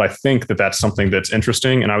regulation there, but I think that that's something that's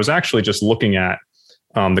interesting. And I was actually just looking at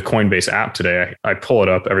the Coinbase app today. I pull it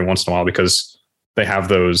up every once in a while because they have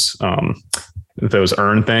those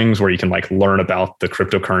earn things where you can like learn about the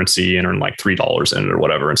cryptocurrency and earn like $3 in it or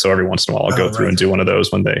whatever. And so every once in a while I'll go through and do one of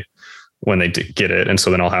those when they get it. And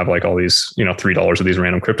so then I'll have like all these, $3 of these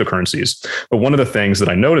random cryptocurrencies. But one of the things that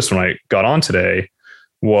I noticed when I got on today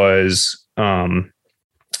was I'm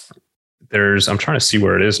trying to see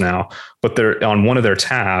where it is now, but they're on one of their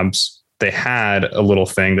tabs, they had a little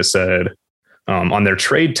thing that said on their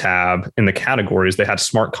trade tab in the categories, they had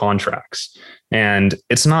smart contracts. And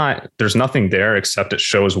there's nothing there except it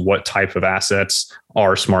shows what type of assets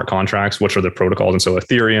are smart contracts, which are the protocols. And so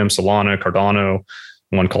Ethereum, Solana, Cardano,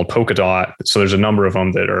 one called Polkadot. So there's a number of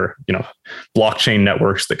them that are, blockchain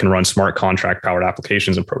networks that can run smart contract powered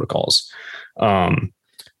applications and protocols.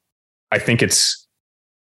 I think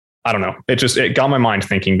I don't know. It got my mind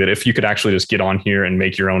thinking that if you could actually just get on here and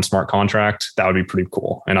make your own smart contract, that would be pretty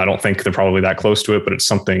cool. And I don't think they're probably that close to it, but it's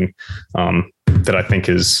something that I think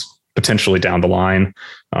is potentially down the line.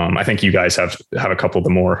 I think you guys have a couple of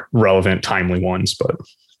the more relevant, timely ones, but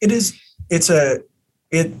the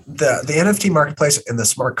NFT marketplace and the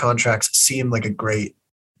smart contracts seem like a great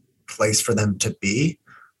place for them to be.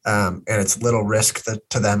 And it's little risk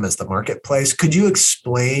to them as the marketplace. Could you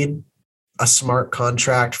explain a smart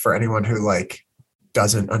contract for anyone who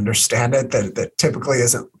doesn't understand it, that typically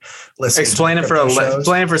isn't listening? Explain it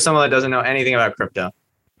for someone that doesn't know anything about crypto.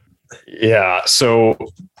 Yeah. So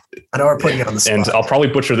I know we're putting you on the spot, and I'll probably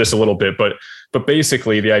butcher this a little bit, but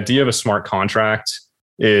basically the idea of a smart contract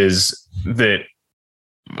is that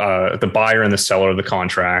the buyer and the seller of the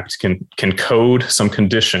contract can code some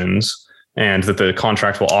conditions, and that the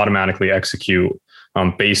contract will automatically execute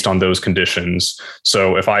based on those conditions.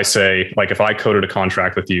 So if I say, if I coded a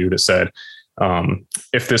contract with you that said,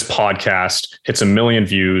 if this podcast hits 1 million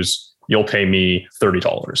views, you'll pay me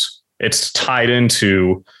 $30. It's tied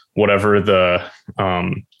into whatever the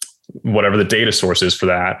data source is for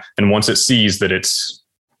that. And once it sees that it's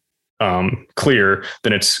clear,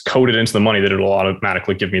 then it's coded into the money that it'll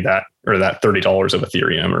automatically give me that $30 of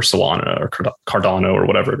Ethereum or Solana or Cardano or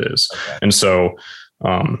whatever it is. Okay. And so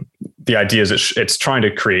the idea is it's trying to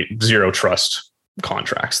create zero trust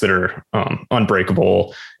contracts that are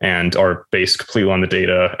unbreakable and are based completely on the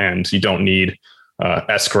data, and you don't need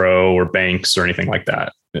escrow or banks or anything like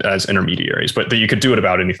that as intermediaries, but that you could do it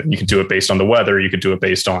about anything. You could do it based on the weather. You could do it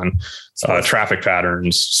based on traffic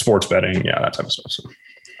patterns, sports betting, that type of stuff.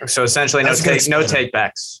 So essentially no take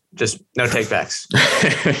backs, just no take backs.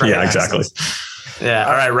 Yeah, exactly. Yeah.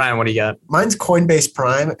 All right, Ryan, what do you got? Mine's Coinbase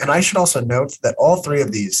Prime. And I should also note that all three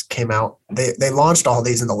of these came out. They launched all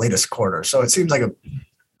these in the latest quarter. So it seems like a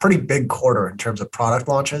pretty big quarter in terms of product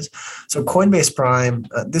launches. So Coinbase Prime,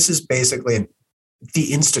 this is basically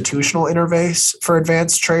the institutional interface for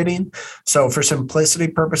advanced trading. So for simplicity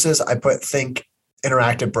purposes, I think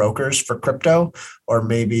Interactive Brokers for crypto, or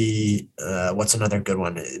maybe what's another good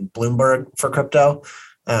one? Bloomberg for crypto.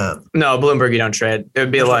 No, Bloomberg you don't trade. It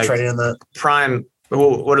would be like trading on that. Prime.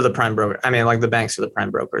 What are the prime brokers? I mean, the banks are the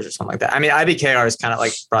prime brokers or something like that. I mean, IBKR is kind of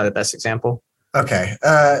probably the best example. Okay.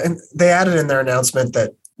 And they added in their announcement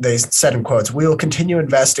that they said in quotes, "We will continue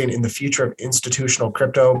investing in the future of institutional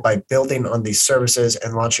crypto by building on these services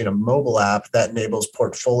and launching a mobile app that enables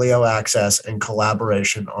portfolio access and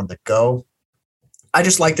collaboration on the go." I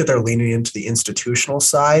just like that they're leaning into the institutional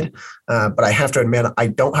side, but I have to admit, I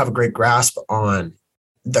don't have a great grasp on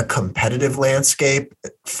the competitive landscape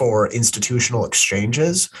for institutional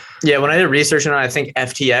exchanges. Yeah, when I did research on it, I think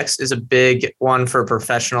FTX is a big one for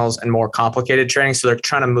professionals and more complicated trading. So they're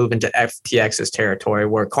trying to move into FTX's territory,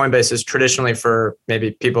 where Coinbase is traditionally for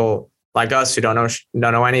maybe people like us who don't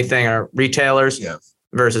know anything, or retailers. Yeah.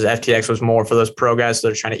 Versus FTX was more for those pro guys. So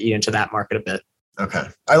they're trying to eat into that market a bit. Okay,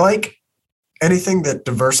 I like anything that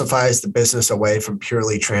diversifies the business away from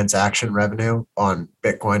purely transaction revenue on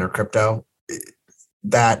Bitcoin or crypto.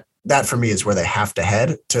 That for me is where they have to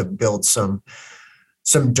head to build some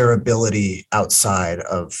durability outside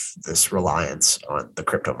of this reliance on the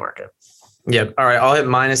crypto market. Yep. All right. I'll hit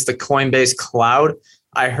mine. It's the Coinbase Cloud.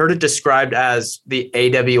 I heard it described as the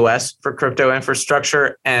AWS for crypto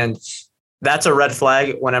infrastructure. And that's a red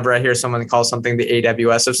flag whenever I hear someone call something the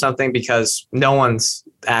AWS of something, because no one's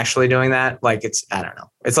actually doing that. I don't know.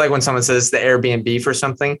 It's like when someone says the Airbnb for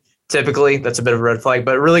something. Typically, that's a bit of a red flag,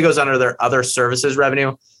 but it really goes under their other services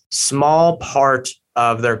revenue. Small part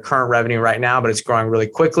of their current revenue right now, but it's growing really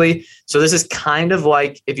quickly. So this is kind of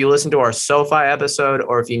like if you listen to our SoFi episode,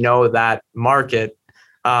 or if you know that market,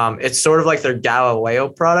 it's sort of like their Galileo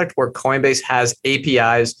product, where Coinbase has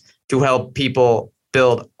APIs to help people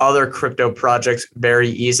build other crypto projects very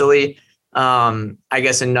easily. I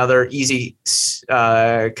guess another easy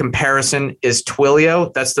comparison is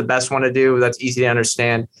Twilio. That's the best one to do. That's easy to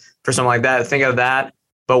understand for something like that. Think of that,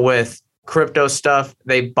 but with crypto stuff.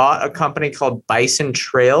 They bought a company called Bison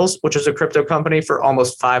Trails, which is a crypto company, for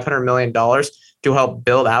almost $500 million to help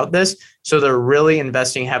build out this. So they're really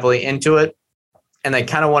investing heavily into it. And they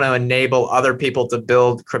kind of want to enable other people to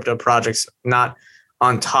build crypto projects, not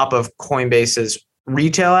on top of Coinbase's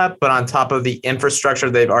retail app, but on top of the infrastructure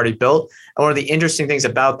they've already built. And one of the interesting things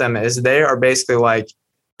about them is they are basically like,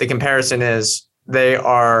 the comparison is they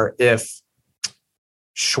are if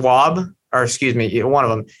one of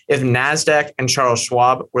them, if NASDAQ and Charles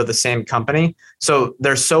Schwab were the same company. So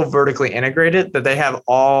they're so vertically integrated that they have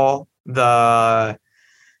all the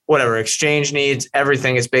exchange needs,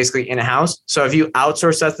 everything is basically in-house. So if you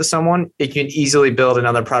outsource that to someone, it can easily build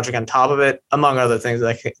another project on top of it, among other things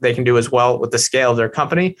that they can do as well with the scale of their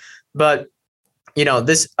company. But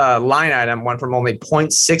this line item went from only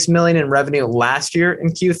 0.6 million in revenue last year in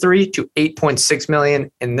Q3 to 8.6 million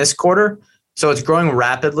in this quarter. So it's growing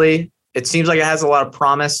rapidly. It seems like it has a lot of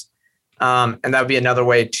promise. And that would be another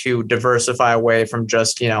way to diversify away from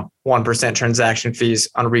just, 1% transaction fees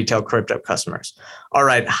on retail crypto customers. All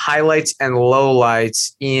right. Highlights and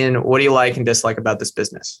lowlights. Ian, what do you like and dislike about this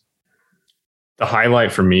business? The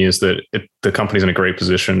highlight for me is that the company's in a great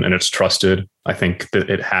position and it's trusted. I think that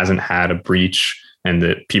it hasn't had a breach and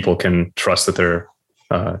that people can trust that their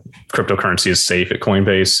cryptocurrency is safe at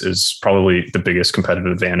Coinbase is probably the biggest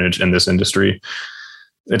competitive advantage in this industry.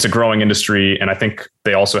 It's a growing industry, and I think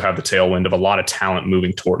they also have the tailwind of a lot of talent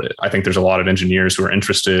moving toward it. I think there's a lot of engineers who are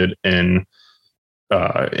interested in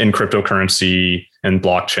cryptocurrency and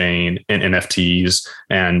blockchain and NFTs,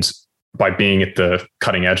 and by being at the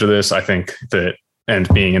cutting edge of this, I think that, and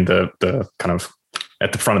being in the kind of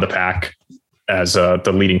at the front of the pack as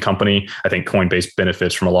the leading company, I think Coinbase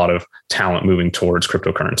benefits from a lot of talent moving towards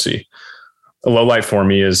cryptocurrency. A low light for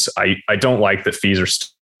me is I don't like that fees are still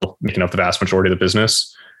making up the vast majority of the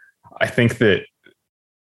business. I think that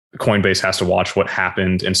Coinbase has to watch what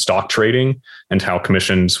happened in stock trading and how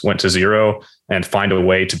commissions went to zero, and find a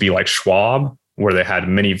way to be like Schwab, where they had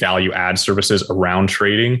many value add services around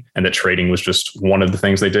trading, and that trading was just one of the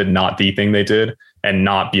things they did, not the thing they did, and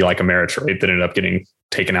not be like Ameritrade that ended up getting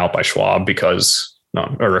taken out by Schwab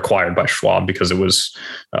or acquired by Schwab because it was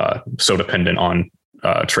so dependent on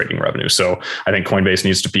trading revenue. So I think Coinbase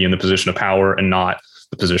needs to be in the position of power and not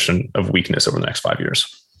the position of weakness over the next 5 years.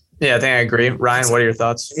 Yeah, I think I agree. Ryan, what are your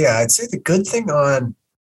thoughts? Yeah, I'd say the good thing on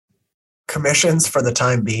commissions for the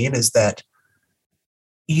time being is that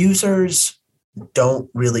users don't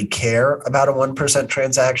really care about a 1%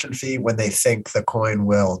 transaction fee when they think the coin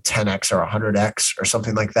will 10x or 100x or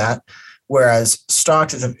something like that. Whereas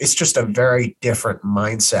stocks, it's just a very different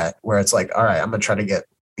mindset where it's like, all right, I'm going to try to get,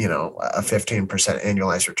 a 15%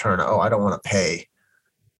 annualized return. Oh, I don't want to pay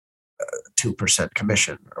 2%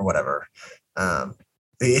 commission or whatever.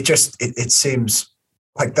 It seems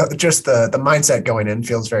like the mindset going in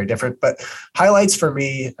feels very different. But highlights for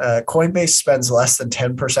me, Coinbase spends less than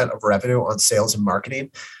 10% of revenue on sales and marketing.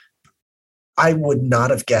 I would not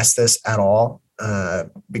have guessed this at all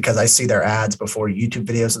because I see their ads before YouTube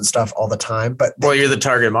videos and stuff all the time. But you're the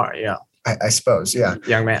target market, yeah. I suppose, yeah.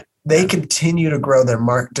 Young man. They continue to grow their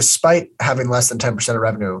market despite having less than 10% of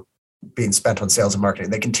revenue being spent on sales and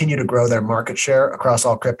marketing. They continue to grow their market share across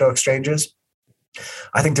all crypto exchanges.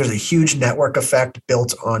 I think there's a huge network effect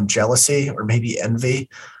built on jealousy or maybe envy.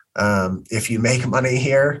 If you make money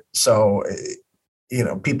here, so,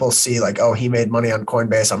 people see like, oh, he made money on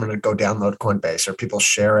Coinbase, I'm going to go download Coinbase, or people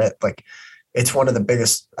share it. Like, it's one of the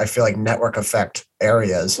biggest, I feel like, network effect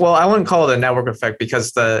areas. Well, I wouldn't call it a network effect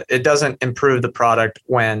because it doesn't improve the product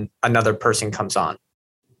when another person comes on.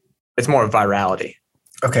 It's more virality.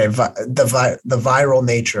 Okay, the viral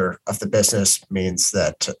nature of the business means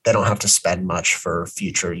that they don't have to spend much for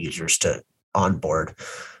future users to onboard.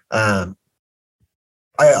 They're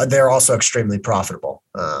also extremely profitable,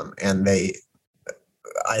 and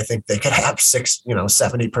I think they could have 70%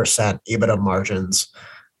 EBITDA margins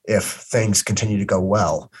if things continue to go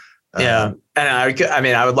well. Yeah, and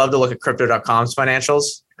I would love to look at Crypto.com's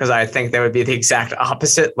financials because I think they would be the exact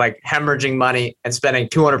opposite, like hemorrhaging money and spending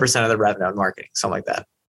 200% of the revenue on marketing, something like that.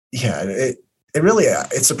 Yeah, it really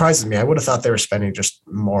surprises me. I would have thought they were spending just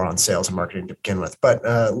more on sales and marketing to begin with. But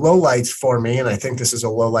low lights for me, and I think this is a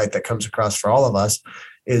low light that comes across for all of us,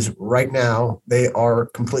 is right now they are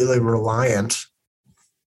completely reliant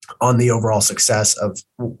on the overall success of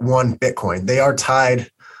one Bitcoin. They are tied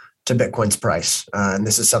to Bitcoin's price, and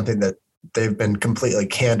this is something that they've been completely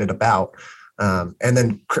candid about. And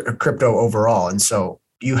then crypto overall, and so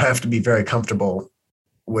you have to be very comfortable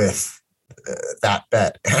with that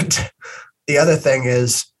bet. And the other thing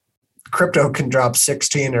is crypto can drop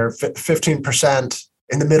 16 or 15%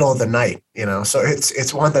 in the middle of the night, so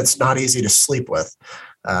it's one that's not easy to sleep with.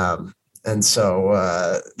 And so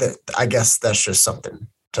I guess that's just something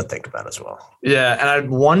to think about as well. Yeah. And I'd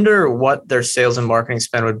wonder what their sales and marketing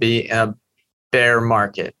spend would be in a bear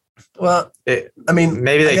market. Well,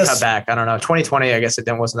 maybe they cut back. I don't know. 2020, I guess it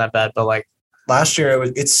wasn't that bad, but like last year it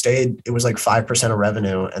was like 5% of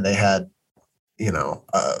revenue, and they had,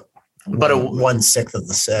 but 1/6 of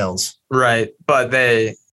the sales. Right. But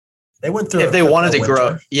they went through, if they wanted to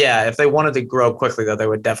grow. Yeah. If they wanted to grow quickly though, they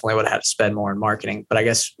would have had to spend more in marketing, but I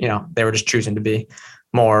guess, they were just choosing to be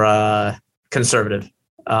more conservative.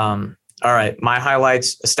 All right. My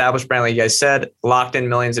highlights: established brand, like you guys said, locked in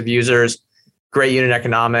millions of users, great unit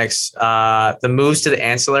economics. The moves to the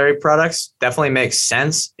ancillary products definitely makes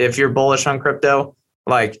sense if you're bullish on crypto.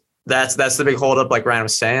 Like that's the big holdup, like Ryan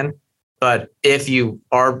was saying. But if you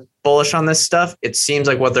are bullish on this stuff, it seems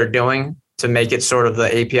like what they're doing to make it sort of the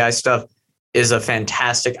API stuff is a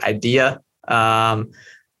fantastic idea.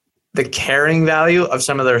 The carrying value of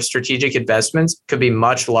some of their strategic investments could be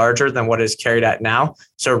much larger than what is carried at now.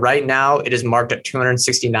 So right now it is marked at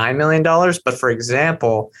 $269 million. But for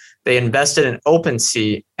example, they invested in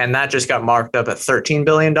OpenSea, and that just got marked up at $13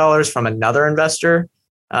 billion from another investor.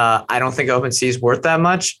 I don't think OpenSea is worth that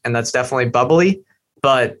much, and that's definitely bubbly.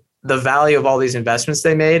 But the value of all these investments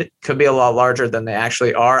they made could be a lot larger than they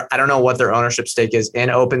actually are. I don't know what their ownership stake is in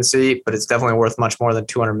OpenSea, but it's definitely worth much more than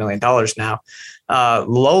 $200 million now.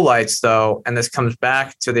 Lowlights, though, and this comes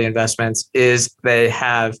back to the investments, is they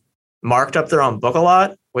have marked up their own book a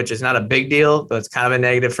lot, which is not a big deal, but it's kind of a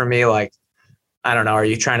negative for me. Like, I don't know, are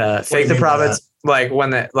you trying to fake the profits? Like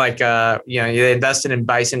when they invested in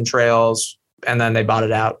Bison Trails and then they bought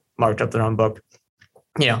it out, marked up their own book.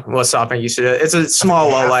 What SoftBank used to do. It's a small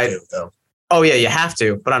low light. Oh yeah, you have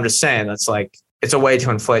to. But I'm just saying that's like, it's a way to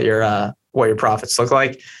inflate your what your profits look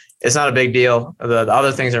like. It's not a big deal. The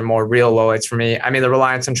other things are more real lowlights for me. I mean, the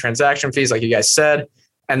reliance on transaction fees, like you guys said,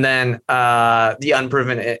 and then the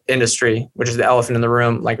unproven industry, which is the elephant in the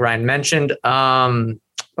room, like Ryan mentioned.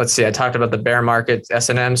 Let's see. I talked about the bear market,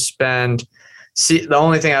 S&M spend. See, the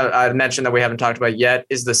only thing I mentioned that we haven't talked about yet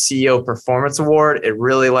is the CEO Performance Award. It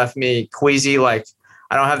really left me queasy. Like,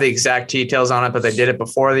 I don't have the exact details on it, but they did it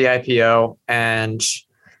before the IPO, and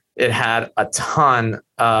it had a ton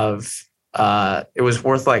of. It was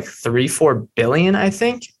worth like $3-4 billion, I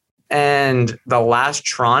think, and the last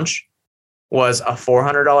tranche was a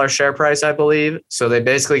 $400 share price, I believe. So they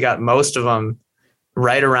basically got most of them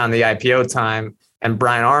right around the IPO time. And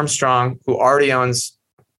Brian Armstrong, who already owns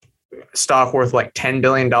stock worth like $10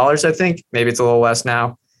 billion, I think, maybe it's a little less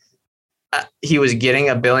now. He was getting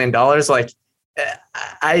 $1 billion. Like,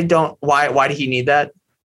 why did he need that?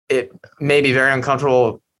 It made me very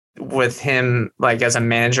uncomfortable with him. Like, as a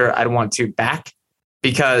manager, I'd want to back,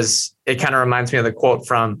 because it kind of reminds me of the quote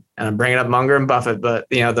from, and I'm bringing up Munger and Buffett, but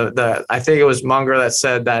I think it was Munger that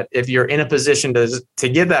said that if you're in a position to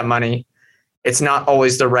get that money, it's not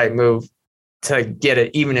always the right move to get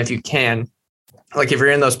it, even if you can. Like, if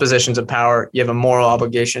you're in those positions of power, you have a moral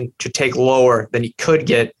obligation to take lower than you could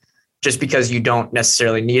get just because you don't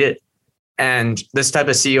necessarily need it. And this type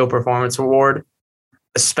of CEO Performance Award,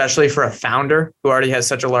 especially for a founder who already has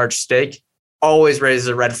such a large stake, always raises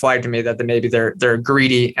a red flag to me that maybe they're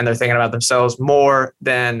greedy and they're thinking about themselves more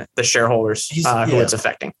than the shareholders who it's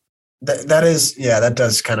affecting. That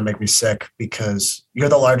does kind of make me sick, because you're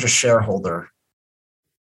the largest shareholder.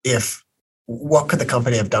 What could the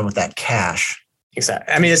company have done with that cash?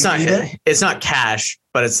 Exactly. I mean, it's not cash,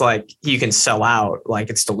 but it's like you can sell out, like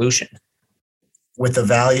it's dilution with the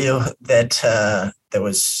value that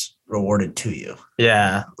was rewarded to you.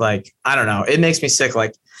 Yeah. Like, I don't know. It makes me sick.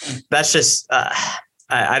 Like, that's just,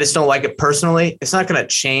 I just don't like it personally. It's not going to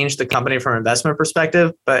change the company from an investment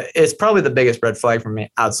perspective, but it's probably the biggest red flag for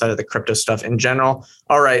me outside of the crypto stuff in general.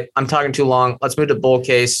 All right. I'm talking too long. Let's move to bull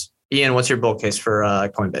case. Ian, what's your bull case for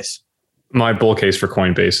Coinbase? My bull case for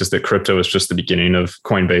Coinbase is that crypto is just the beginning of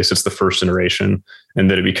Coinbase. It's the first iteration, and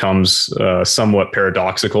that it becomes somewhat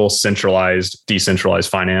paradoxical, centralized, decentralized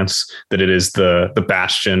finance, that it is the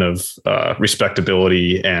bastion of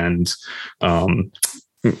respectability and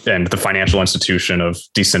the financial institution of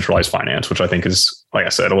decentralized finance, which I think is, like I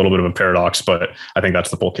said, a little bit of a paradox, but I think that's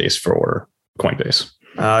the bull case for Coinbase.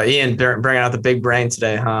 Ian, bringing out the big brain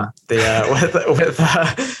today, huh?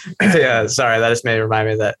 Sorry, that just made it remind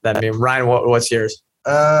me of that meme. Ryan, what's yours?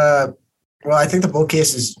 Well, I think the bull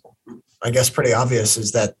case is, I guess, pretty obvious,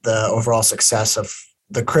 is that the overall success of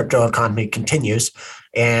the crypto economy continues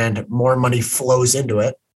and more money flows into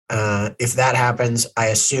it. If that happens, I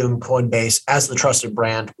assume Coinbase, as the trusted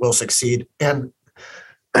brand, will succeed. And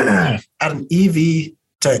at an EV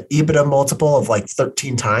to EBITDA multiple of like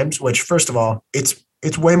 13 times, which, first of all, it's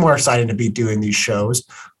way more exciting to be doing these shows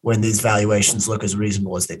when these valuations look as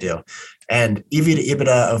reasonable as they do. And EV to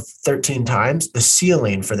EBITDA of 13 times, the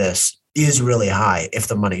ceiling for this is really high if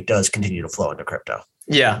the money does continue to flow into crypto.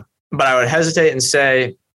 Yeah, but I would hesitate and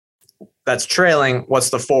say that's trailing. What's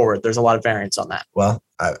the forward? There's a lot of variance on that. Well,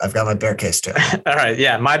 I've got my bear case too. All right.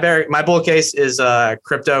 Yeah. My bull case is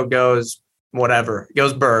crypto goes whatever. It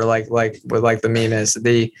goes burr, like the meme is.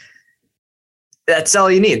 That's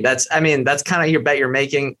all you need. That's kind of your bet you're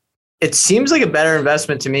making. It seems like a better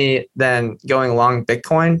investment to me than going long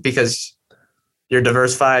Bitcoin because you're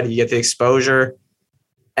diversified, you get the exposure,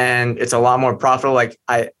 and it's a lot more profitable.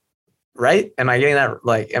 Right? Am I getting that?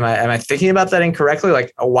 Like, am I thinking about that incorrectly?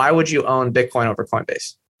 Like, why would you own Bitcoin over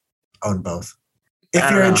Coinbase? Own both. If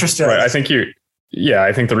you're interested. Right. I think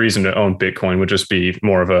the reason to own Bitcoin would just be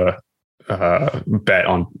more of a bet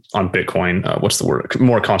on Bitcoin. What's the word?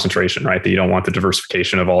 More concentration, right? That you don't want the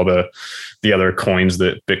diversification of all the other coins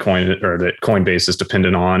that Bitcoin or that Coinbase is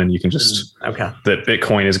dependent on. And you can just, that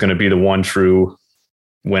Bitcoin is going to be the one true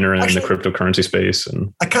winner in the cryptocurrency space.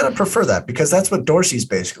 And I kind of prefer that because that's what Dorsey's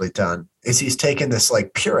basically done is he's taken this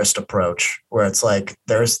like purist approach where it's like,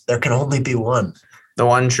 there can only be one. The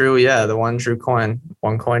one true coin,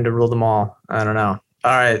 one coin to rule them all. I don't know.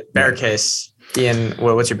 All right. Bear case. Ian,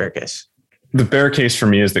 what's your bear case? The bear case for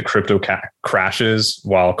me is that crypto crashes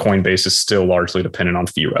while Coinbase is still largely dependent on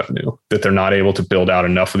fee revenue, that they're not able to build out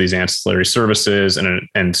enough of these ancillary services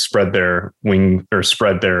and spread their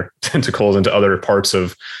tentacles into other parts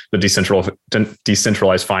of the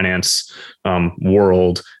decentralized finance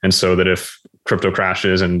world. And so that if crypto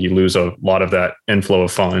crashes and you lose a lot of that inflow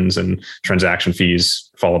of funds and transaction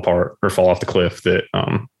fees fall apart or fall off the cliff, that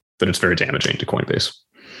it's very damaging to Coinbase.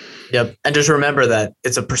 Yep. And just remember that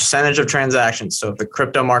it's a percentage of transactions. So if the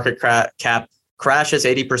crypto market cap crashes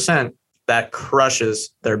 80%, that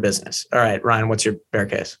crushes their business. All right, Ryan, what's your bear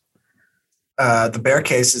case? The bear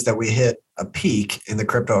case is that we hit a peak in the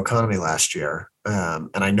crypto economy last year. And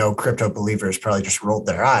I know crypto believers probably just rolled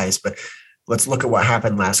their eyes, but let's look at what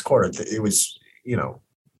happened last quarter. It was,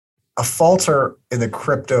 a falter in the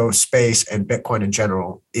crypto space and Bitcoin in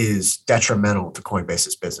general is detrimental to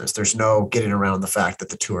Coinbase's business. There's no getting around the fact that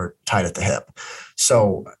the two are tied at the hip.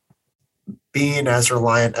 So being as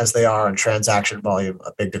reliant as they are on transaction volume,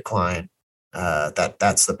 a big decline,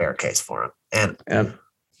 that's the bear case for them. And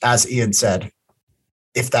as Ian said,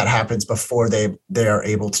 if that happens before they are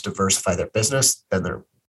able to diversify their business, then they're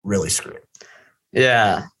really screwed.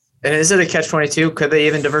 Yeah. And is it a catch-22? Could they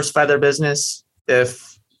even diversify their business if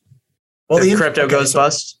crypto goes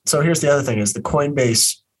bust? So here's the other thing is the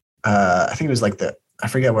Coinbase, I think it was I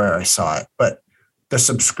forget where I saw it, but the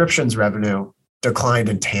subscriptions revenue declined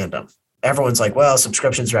in tandem. Everyone's like, well,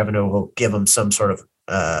 subscriptions revenue will give them some sort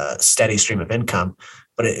of steady stream of income,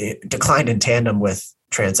 but it declined in tandem with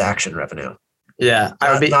transaction revenue. Yeah.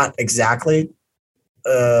 Not exactly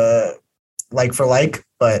like for like,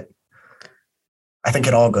 but I think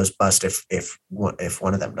it all goes bust if one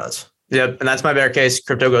of them does. Yep. And that's my bear case.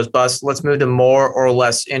 Crypto goes bust. Let's move to more or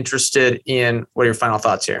less interested in. What are your final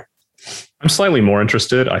thoughts here? I'm slightly more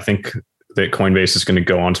interested. I think that Coinbase is going to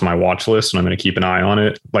go onto my watch list and I'm going to keep an eye on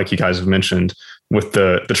it. Like you guys have mentioned, with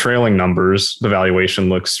the trailing numbers, the valuation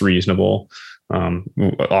looks reasonable.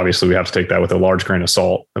 Obviously, we have to take that with a large grain of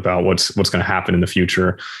salt about what's going to happen in the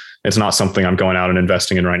future. It's not something I'm going out and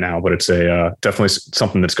investing in right now, but it's definitely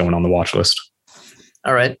something that's going on the watch list.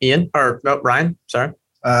 All right, Ryan. Sorry.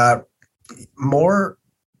 More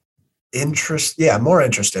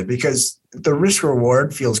interested because the risk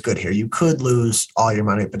reward feels good here. You could lose all your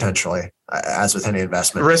money potentially, as with any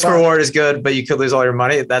investment. Risk reward is good, but you could lose all your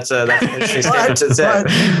money. That's an interesting statement to say.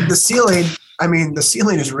 The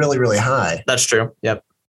ceiling is really, really high. That's true. Yep.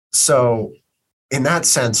 So in that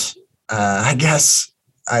sense, I guess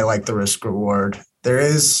I like the risk reward. There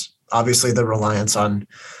is obviously the reliance on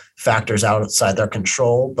factors outside their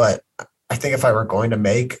control, but I think if I were going to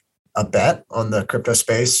make a bet on the crypto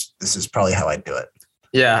space, this is probably how I'd do it.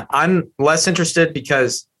 Yeah, I'm less interested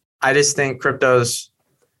because I just think crypto's.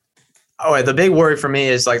 The big worry for me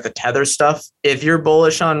is like the Tether stuff. If you're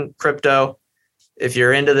bullish on crypto, if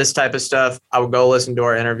you're into this type of stuff, I would go listen to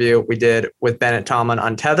our interview we did with Bennett Tomlin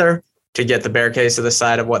on Tether to get the bear case to the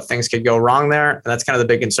side of what things could go wrong there. And that's kind of the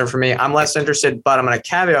big concern for me. I'm less interested, but I'm going to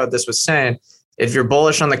caveat this with saying, if you're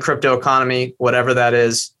bullish on the crypto economy, whatever that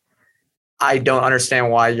is, I don't understand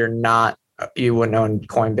why you wouldn't own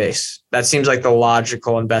Coinbase. That seems like the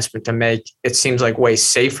logical investment to make. It seems like way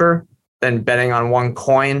safer. than betting on one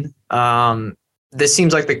coin. This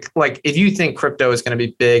seems like if you think crypto is going to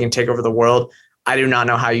be big and take over the world, I do not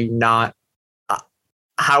know how are you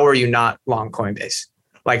not long Coinbase?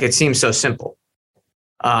 Like, it seems so simple.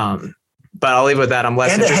 But I'll leave it with that. I'm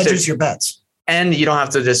less interested. And it hedges your bets. And you don't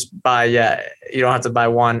have to just buy, you don't have to buy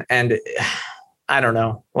one. And I don't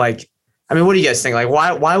know. Like, I mean, what do you guys think? Like,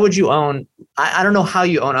 why would you own, I don't know how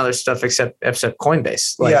you own other stuff except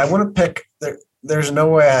Coinbase. Like, I want to pick, there's no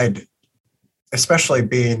way I'd, especially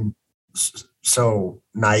being so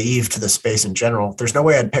naive to the space in general, there's no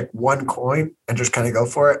way I'd pick one coin and just kind of go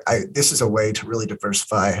for it. This is a way to really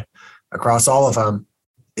diversify across all of them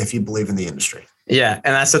if you believe in the industry. Yeah.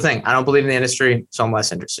 And that's the thing. I don't believe in the industry, so I'm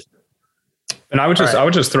less interested. And I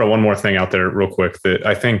would just throw one more thing out there real quick, that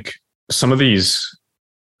I think some of these,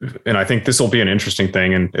 and I think this will be an interesting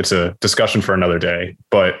thing, and it's a discussion for another day,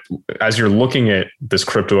 but as you're looking at this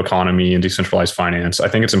crypto economy and decentralized finance, I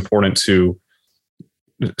think it's important to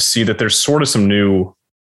see that there's sort of some new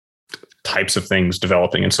types of things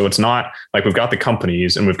developing. And so it's not like we've got the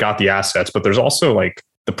companies and we've got the assets, but there's also like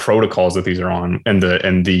the protocols that these are on, and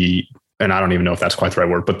I don't even know if that's quite the right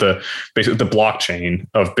word, but basically the blockchain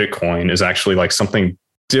of Bitcoin is actually like something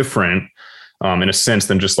different in a sense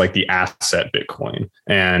than just like the asset Bitcoin.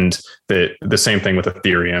 And the same thing with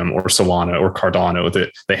Ethereum or Solana or Cardano,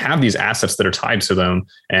 that they have these assets that are tied to them.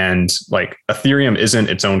 And like Ethereum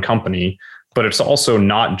isn't its own company, but it's also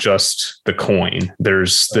not just the coin.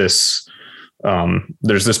 There's this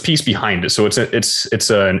piece behind it. So it's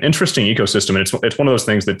an interesting ecosystem. And it's one of those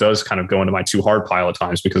things that does kind of go into my too hard pile at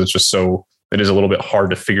times, because it is a little bit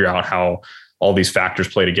hard to figure out how all these factors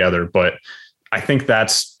play together. But I think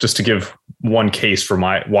that's just to give one case for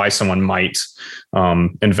why someone might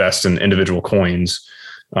invest in individual coins.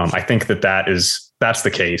 I think that's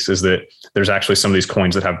the case, is that there's actually some of these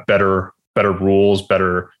coins that have better rules,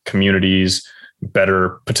 better communities,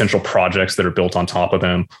 better potential projects that are built on top of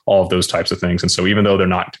them, all of those types of things. And so even though they're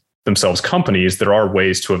not themselves companies, there are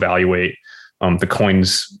ways to evaluate the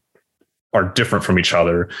coins are different from each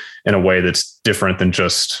other in a way that's different than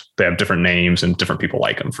just they have different names and different people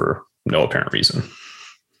like them for no apparent reason.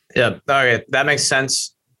 Yeah. Okay. That makes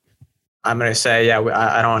sense. I'm going to say,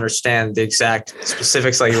 I don't understand the exact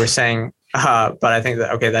specifics like you were saying. But I think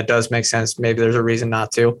that, okay, that does make sense. Maybe there's a reason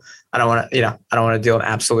not to. I don't want to deal in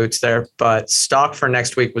absolutes there, but stock for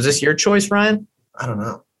next week. Was this your choice, Ryan? I don't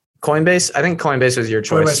know. Coinbase? I think Coinbase was your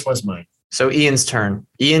choice. Coinbase was mine. So Ian's turn.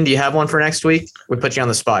 Ian, do you have one for next week? We put you on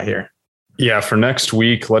the spot here. Yeah. For next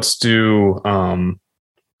week, let's do,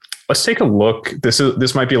 let's take a look.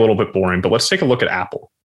 This might be a little bit boring, but let's take a look at Apple.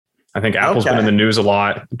 I think Apple's been in the news a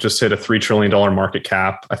lot, just hit a $3 trillion market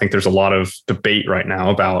cap. I think there's a lot of debate right now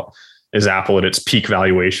about, is Apple at its peak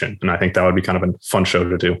valuation? And I think that would be kind of a fun show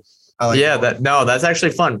to do. That's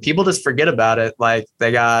actually fun. People just forget about it. Like,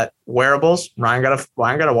 they got wearables. Ryan got a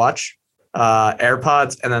watch,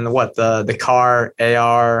 AirPods, and then the car,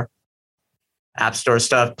 AR, App Store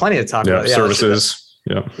stuff. Plenty to talk about. Yeah, services.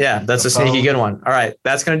 Yeah, that's a sneaky good one. All right,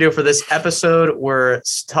 that's going to do it for this episode. We're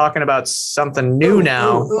talking about something new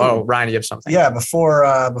now. Oh, Ryan, you have something? Yeah,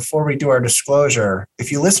 before we do our disclosure,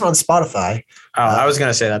 if you listen on Spotify, I was going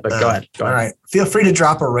to say that, but go ahead. All right, feel free to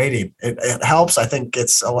drop a rating. It helps. I think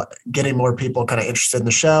it's getting more people kind of interested in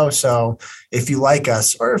the show. So if you like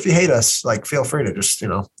us or if you hate us, like, feel free to just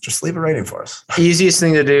leave a rating for us. Easiest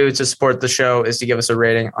thing to do to support the show is to give us a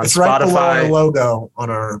rating on Spotify. It's right below our logo on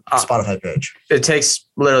our Spotify page. It takes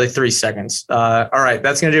literally 3 seconds. All right,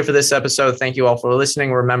 that's going to do it for this episode. Thank you all for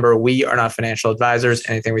listening. Remember, we are not financial advisors.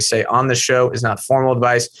 Anything we say on the show is not formal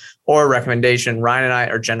advice or recommendation. Ryan and I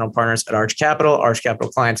are general partners at Arch Capital. Arch Capital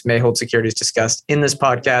clients may hold securities discussed in this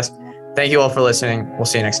podcast. Thank you all for listening. We'll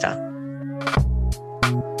see you next time.